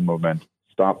environmental movement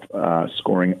stop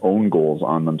scoring own goals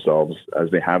on themselves, as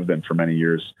they have been for many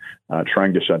years,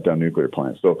 trying to shut down nuclear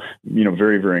plants. So,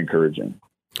 very, very encouraging.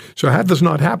 So had this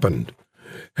not happened,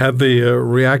 had the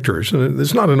reactors, and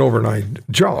it's not an overnight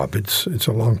job, it's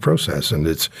a long process and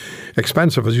it's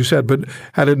expensive, as you said, but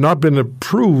had it not been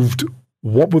approved,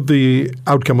 what would the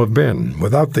outcome have been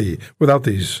without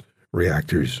these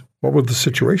reactors? What would the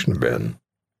situation have been?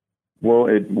 Well,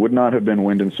 it would not have been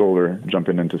wind and solar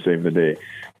jumping in to save the day.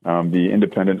 The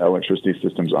independent electricity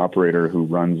systems operator who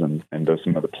runs and does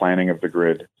some of the planning of the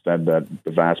grid said that the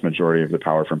vast majority of the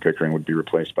power from Pickering would be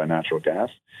replaced by natural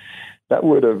gas. That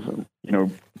would have,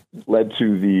 led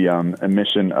to the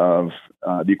emission of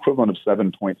the equivalent of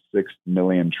 7.6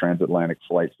 million transatlantic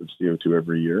flights of CO2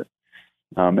 every year.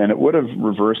 And it would have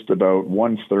reversed about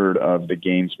 1/3 of the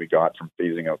gains we got from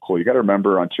phasing out coal. You got to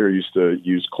remember, Ontario used to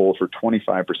use coal for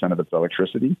 25% of its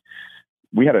electricity.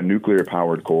 We had a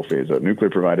nuclear-powered coal phase-out. Nuclear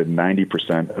provided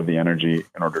 90% of the energy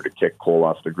in order to kick coal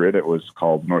off the grid. It was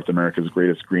called North America's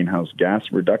greatest greenhouse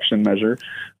gas reduction measure.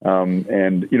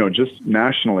 And, just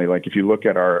nationally, like if you look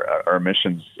at our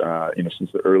emissions,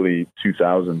 since the early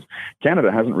 2000s,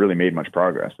 Canada hasn't really made much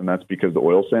progress. And that's because the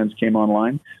oil sands came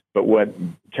online. But what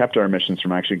kept our emissions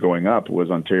from actually going up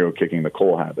was Ontario kicking the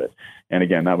coal habit. And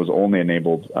again, that was only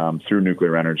enabled through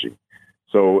nuclear energy.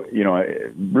 So,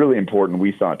 really important,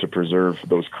 we thought, to preserve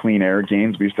those clean air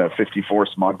gains. We used to have 54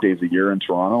 smog days a year in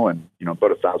Toronto, and,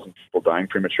 about 1,000 people dying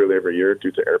prematurely every year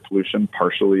due to air pollution,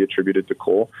 partially attributed to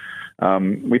coal.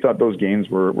 We thought those gains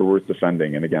were worth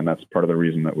defending. And again, that's part of the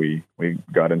reason that we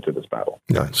got into this battle.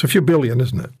 Yeah, it's a few billion,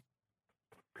 isn't it?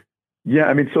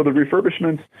 Yeah, so the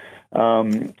refurbishments,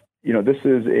 this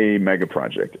is a mega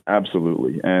project,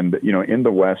 absolutely. And, in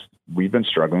the West, we've been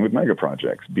struggling with mega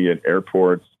projects, be it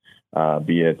airports,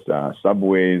 be it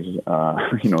subways,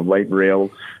 light rail,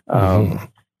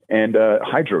 and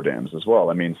hydro dams as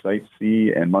well. Site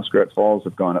C and Muskrat Falls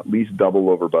have gone at least double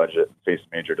over budget and faced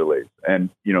major delays. And,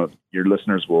 your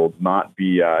listeners will not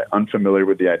be unfamiliar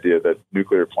with the idea that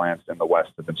nuclear plants in the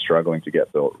West have been struggling to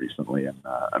get built recently in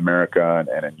America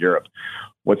and in Europe.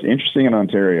 What's interesting in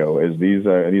Ontario is these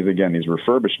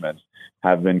refurbishments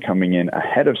have been coming in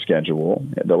ahead of schedule.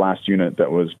 The last unit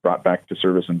that was brought back to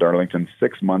service in Darlington,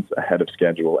 6 months ahead of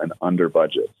schedule and under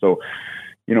budget. So,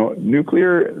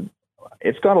 nuclear,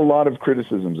 it's got a lot of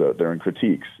criticisms out there and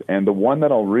critiques. And the one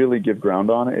that I'll really give ground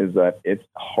on is that it's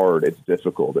hard, it's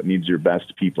difficult, it needs your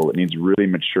best people, it needs really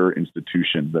mature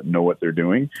institutions that know what they're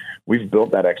doing. We've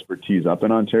built that expertise up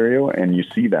in Ontario, and you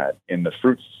see that in the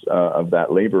fruits of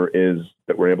that labor is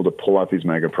that we're able to pull out these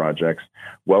mega projects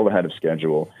well ahead of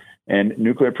schedule. And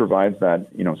nuclear provides that,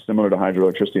 similar to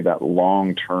hydroelectricity, that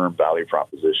long-term value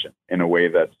proposition in a way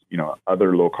that,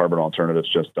 other low-carbon alternatives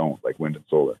just don't, like wind and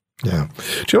solar. Yeah.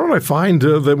 Do you know what I find?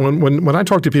 That when I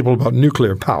talk to people about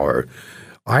nuclear power,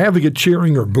 I either get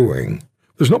cheering or booing.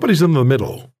 There's nobody's in the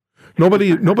middle.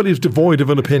 Nobody's devoid of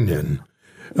an opinion,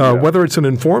 whether it's an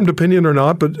informed opinion or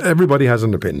not, but everybody has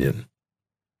an opinion.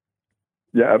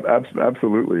 Yeah,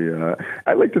 absolutely.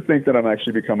 I like to think that I'm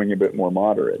actually becoming a bit more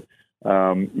moderate.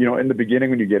 In the beginning,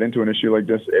 when you get into an issue like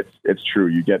this, it's true.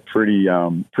 You get pretty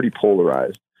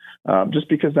polarized, just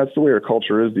because that's the way our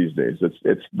culture is these days.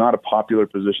 It's not a popular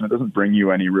position. It doesn't bring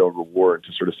you any real reward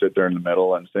to sort of sit there in the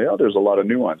middle and say, oh, there's a lot of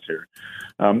nuance here.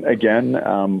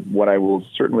 What I will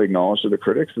certainly acknowledge to the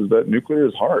critics is that nuclear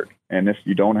is hard. And if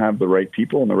you don't have the right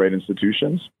people and the right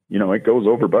institutions, it goes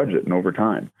over budget and over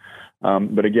time.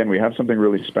 But again, we have something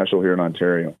really special here in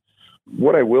Ontario.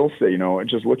 What I will say,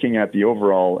 just looking at the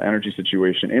overall energy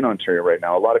situation in Ontario right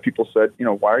now, a lot of people said,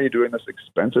 why are you doing this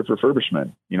expensive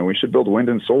refurbishment? We should build wind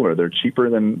and solar. They're cheaper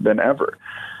than ever.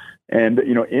 And,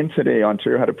 in today,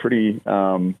 Ontario had a pretty,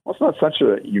 it's not such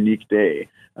a unique day,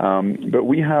 but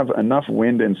we have enough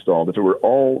wind installed. If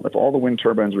all the wind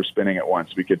turbines were spinning at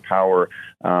once, we could power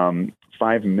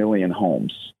 5 million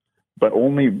homes. But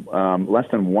only less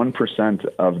than 1%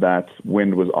 of that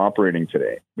wind was operating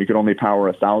today. We could only power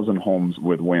 1,000 homes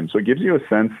with wind. So it gives you a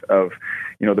sense of,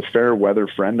 the fair weather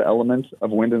friend element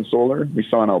of wind and solar. We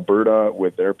saw in Alberta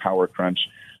with their power crunch.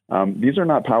 These are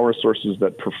not power sources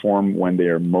that perform when they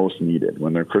are most needed,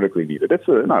 when they're critically needed. It's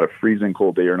not a freezing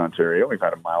cold day here in Ontario. We've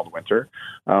had a mild winter.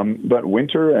 But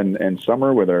winter and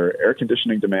summer with our air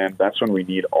conditioning demand, that's when we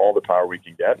need all the power we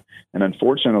can get. And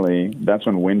unfortunately, that's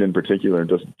when wind in particular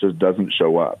just doesn't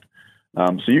show up.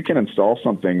 So you can install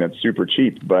something that's super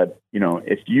cheap, but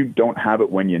if you don't have it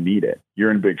when you need it,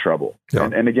 you're in big trouble. Yeah.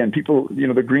 And again, people,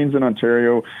 the Greens in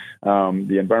Ontario,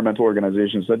 the environmental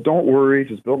organizations said, don't worry,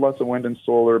 just build lots of wind and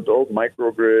solar, build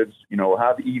microgrids, we'll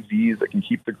have EVs that can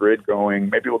keep the grid going.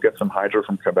 Maybe we'll get some hydro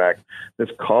from Quebec. This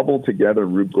cobbled together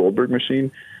Rube Goldberg machine,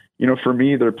 for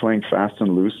me, they're playing fast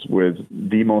and loose with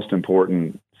the most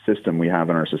important system we have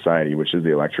in our society, which is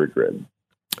the electric grid.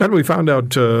 And we found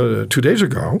out 2 days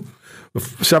ago,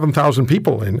 7,000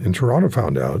 people in Toronto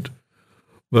found out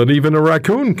that even a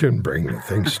raccoon can bring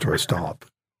things to a stop.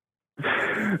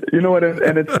 You know what?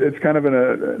 And it's kind of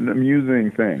an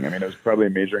amusing thing. I mean, it was probably a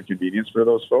major inconvenience for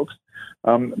those folks.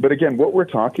 But again, what we're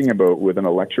talking about with an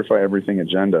electrify everything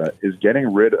agenda is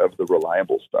getting rid of the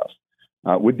reliable stuff.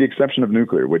 With the exception of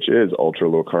nuclear, which is ultra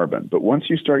low carbon. But once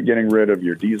you start getting rid of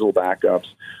your diesel backups,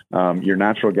 your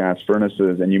natural gas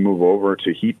furnaces, and you move over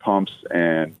to heat pumps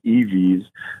and EVs,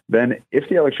 then if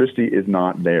the electricity is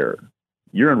not there,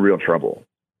 you're in real trouble.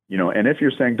 And if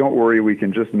you're saying, don't worry, we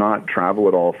can just not travel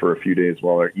at all for a few days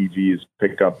while our EVs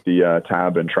pick up the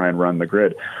tab and try and run the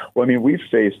grid. Well, I mean, we've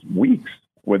faced weeks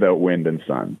without wind and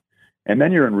sun. And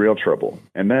then you're in real trouble.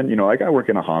 And then, like I work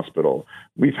in a hospital.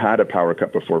 We've had a power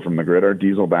cut before from the grid. Our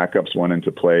diesel backups went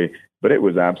into play, but it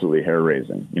was absolutely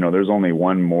hair-raising. There's only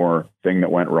one more thing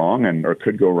that went wrong or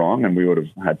could go wrong, and we would have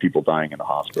had people dying in the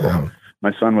hospital. Yeah.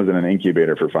 My son was in an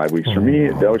incubator for 5 weeks. For me,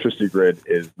 the electricity grid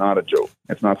is not a joke.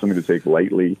 It's not something to take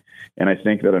lightly. And I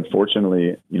think that,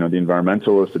 unfortunately, the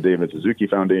environmentalists, the David Suzuki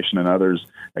Foundation and others,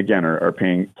 again, are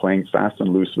playing fast and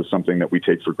loose with something that we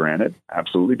take for granted,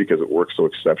 absolutely, because it works so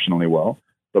exceptionally well.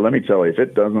 But let me tell you, if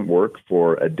it doesn't work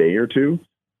for a day or two,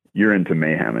 you're into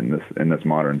mayhem in this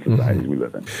modern society we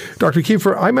live in. Dr.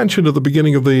 Keefer, I mentioned at the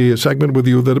beginning of the segment with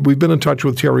you that we've been in touch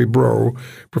with Thierry Brault,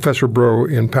 Professor Brault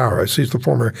in Paris. He's the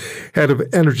former head of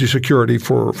energy security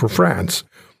for France.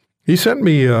 He sent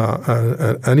me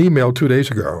an email 2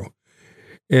 days ago,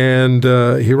 and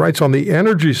he writes, on the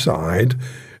energy side,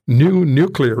 new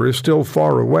nuclear is still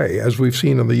far away, as we've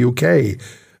seen in the UK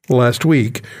last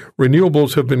week.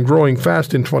 Renewables have been growing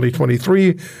fast in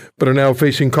 2023, but are now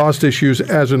facing cost issues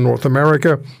as in North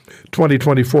America.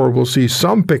 2024 will see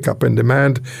some pickup in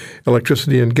demand,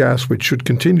 electricity and gas, which should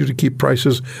continue to keep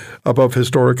prices above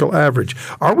historical average.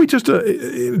 Are we just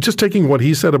taking what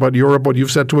he said about Europe, what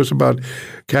you've said to us about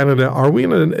Canada? Are we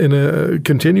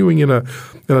continuing in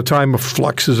a time of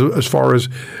flux as far as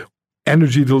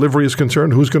energy delivery is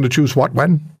concerned? Who's going to choose what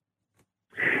when?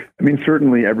 I mean,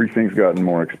 certainly everything's gotten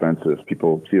more expensive.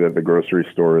 People see that at the grocery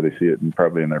store, they see it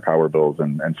probably in their power bills,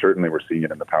 and certainly we're seeing it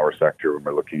in the power sector when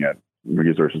we're looking at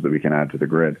resources that we can add to the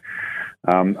grid.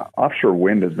 Offshore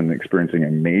wind has been experiencing a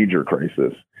major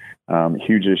crisis.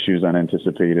 Huge issues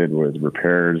unanticipated with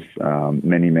repairs,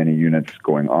 many units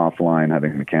going offline,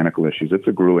 having mechanical issues. It's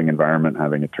a grueling environment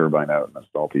having a turbine out in a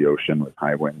salty ocean with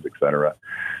high winds, et cetera.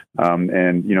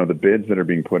 And, the bids that are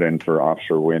being put in for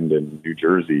offshore wind in New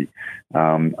Jersey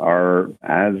are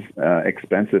as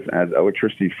expensive as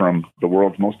electricity from the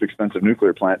world's most expensive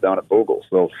nuclear plant down at Vogtle.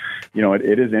 So,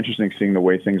 it is interesting seeing the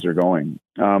way things are going.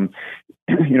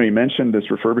 You mentioned this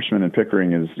refurbishment in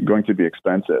Pickering is going to be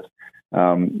expensive.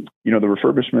 The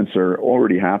refurbishments are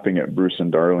already happening at Bruce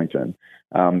and Darlington,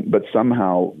 but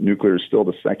somehow nuclear is still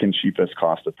the second cheapest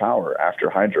cost of power after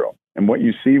hydro. And what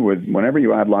you see whenever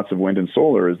you add lots of wind and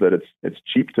solar is that it's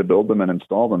cheap to build them and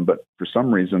install them, but for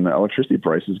some reason the electricity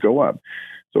prices go up.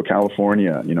 So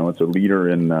California, it's a leader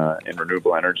in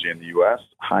renewable energy in the U.S.,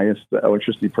 highest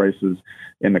electricity prices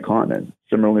in the continent.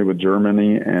 Similarly with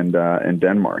Germany and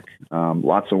Denmark,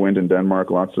 lots of wind in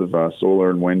Denmark, lots of solar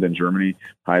and wind in Germany,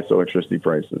 highest electricity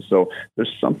prices. So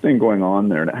there's something going on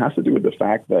there, and it has to do with the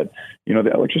fact that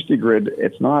the electricity grid.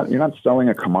 You're not selling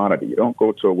a commodity. You don't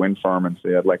go to a wind farm and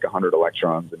say I'd like 100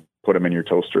 electrons and put them in your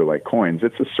toaster like coins.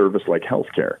 It's a service like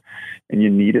healthcare, and you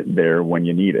need it there when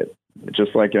you need it.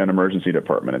 Just like an emergency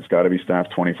department, it's got to be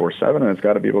staffed 24/7, and it's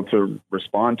got to be able to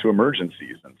respond to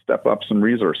emergencies and step up some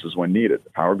resources when needed. The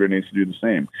power grid needs to do the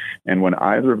same. And when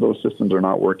either of those systems are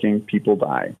not working, people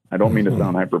die. I don't mean to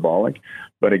sound hyperbolic,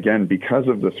 but again, because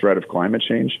of the threat of climate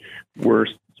change, we're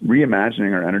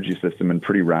reimagining our energy system in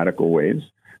pretty radical ways.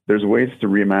 There's ways to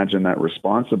reimagine that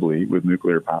responsibly with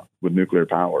nuclear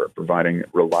power, providing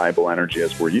reliable energy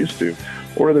as we're used to,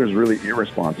 or there's really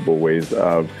irresponsible ways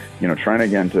of, trying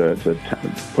again to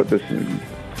put this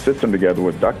system together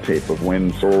with duct tape of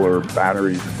wind, solar,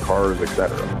 batteries, cars,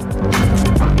 etc.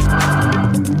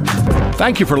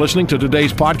 Thank you for listening to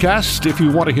today's podcast. If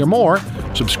you want to hear more,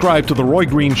 subscribe to The Roy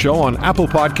Green Show on Apple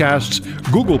Podcasts,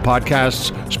 Google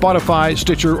Podcasts, Spotify,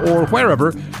 Stitcher, or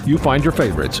wherever you find your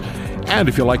favorites. And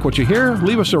if you like what you hear,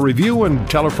 leave us a review and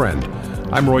tell a friend.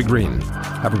 I'm Roy Green.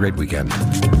 Have a great weekend.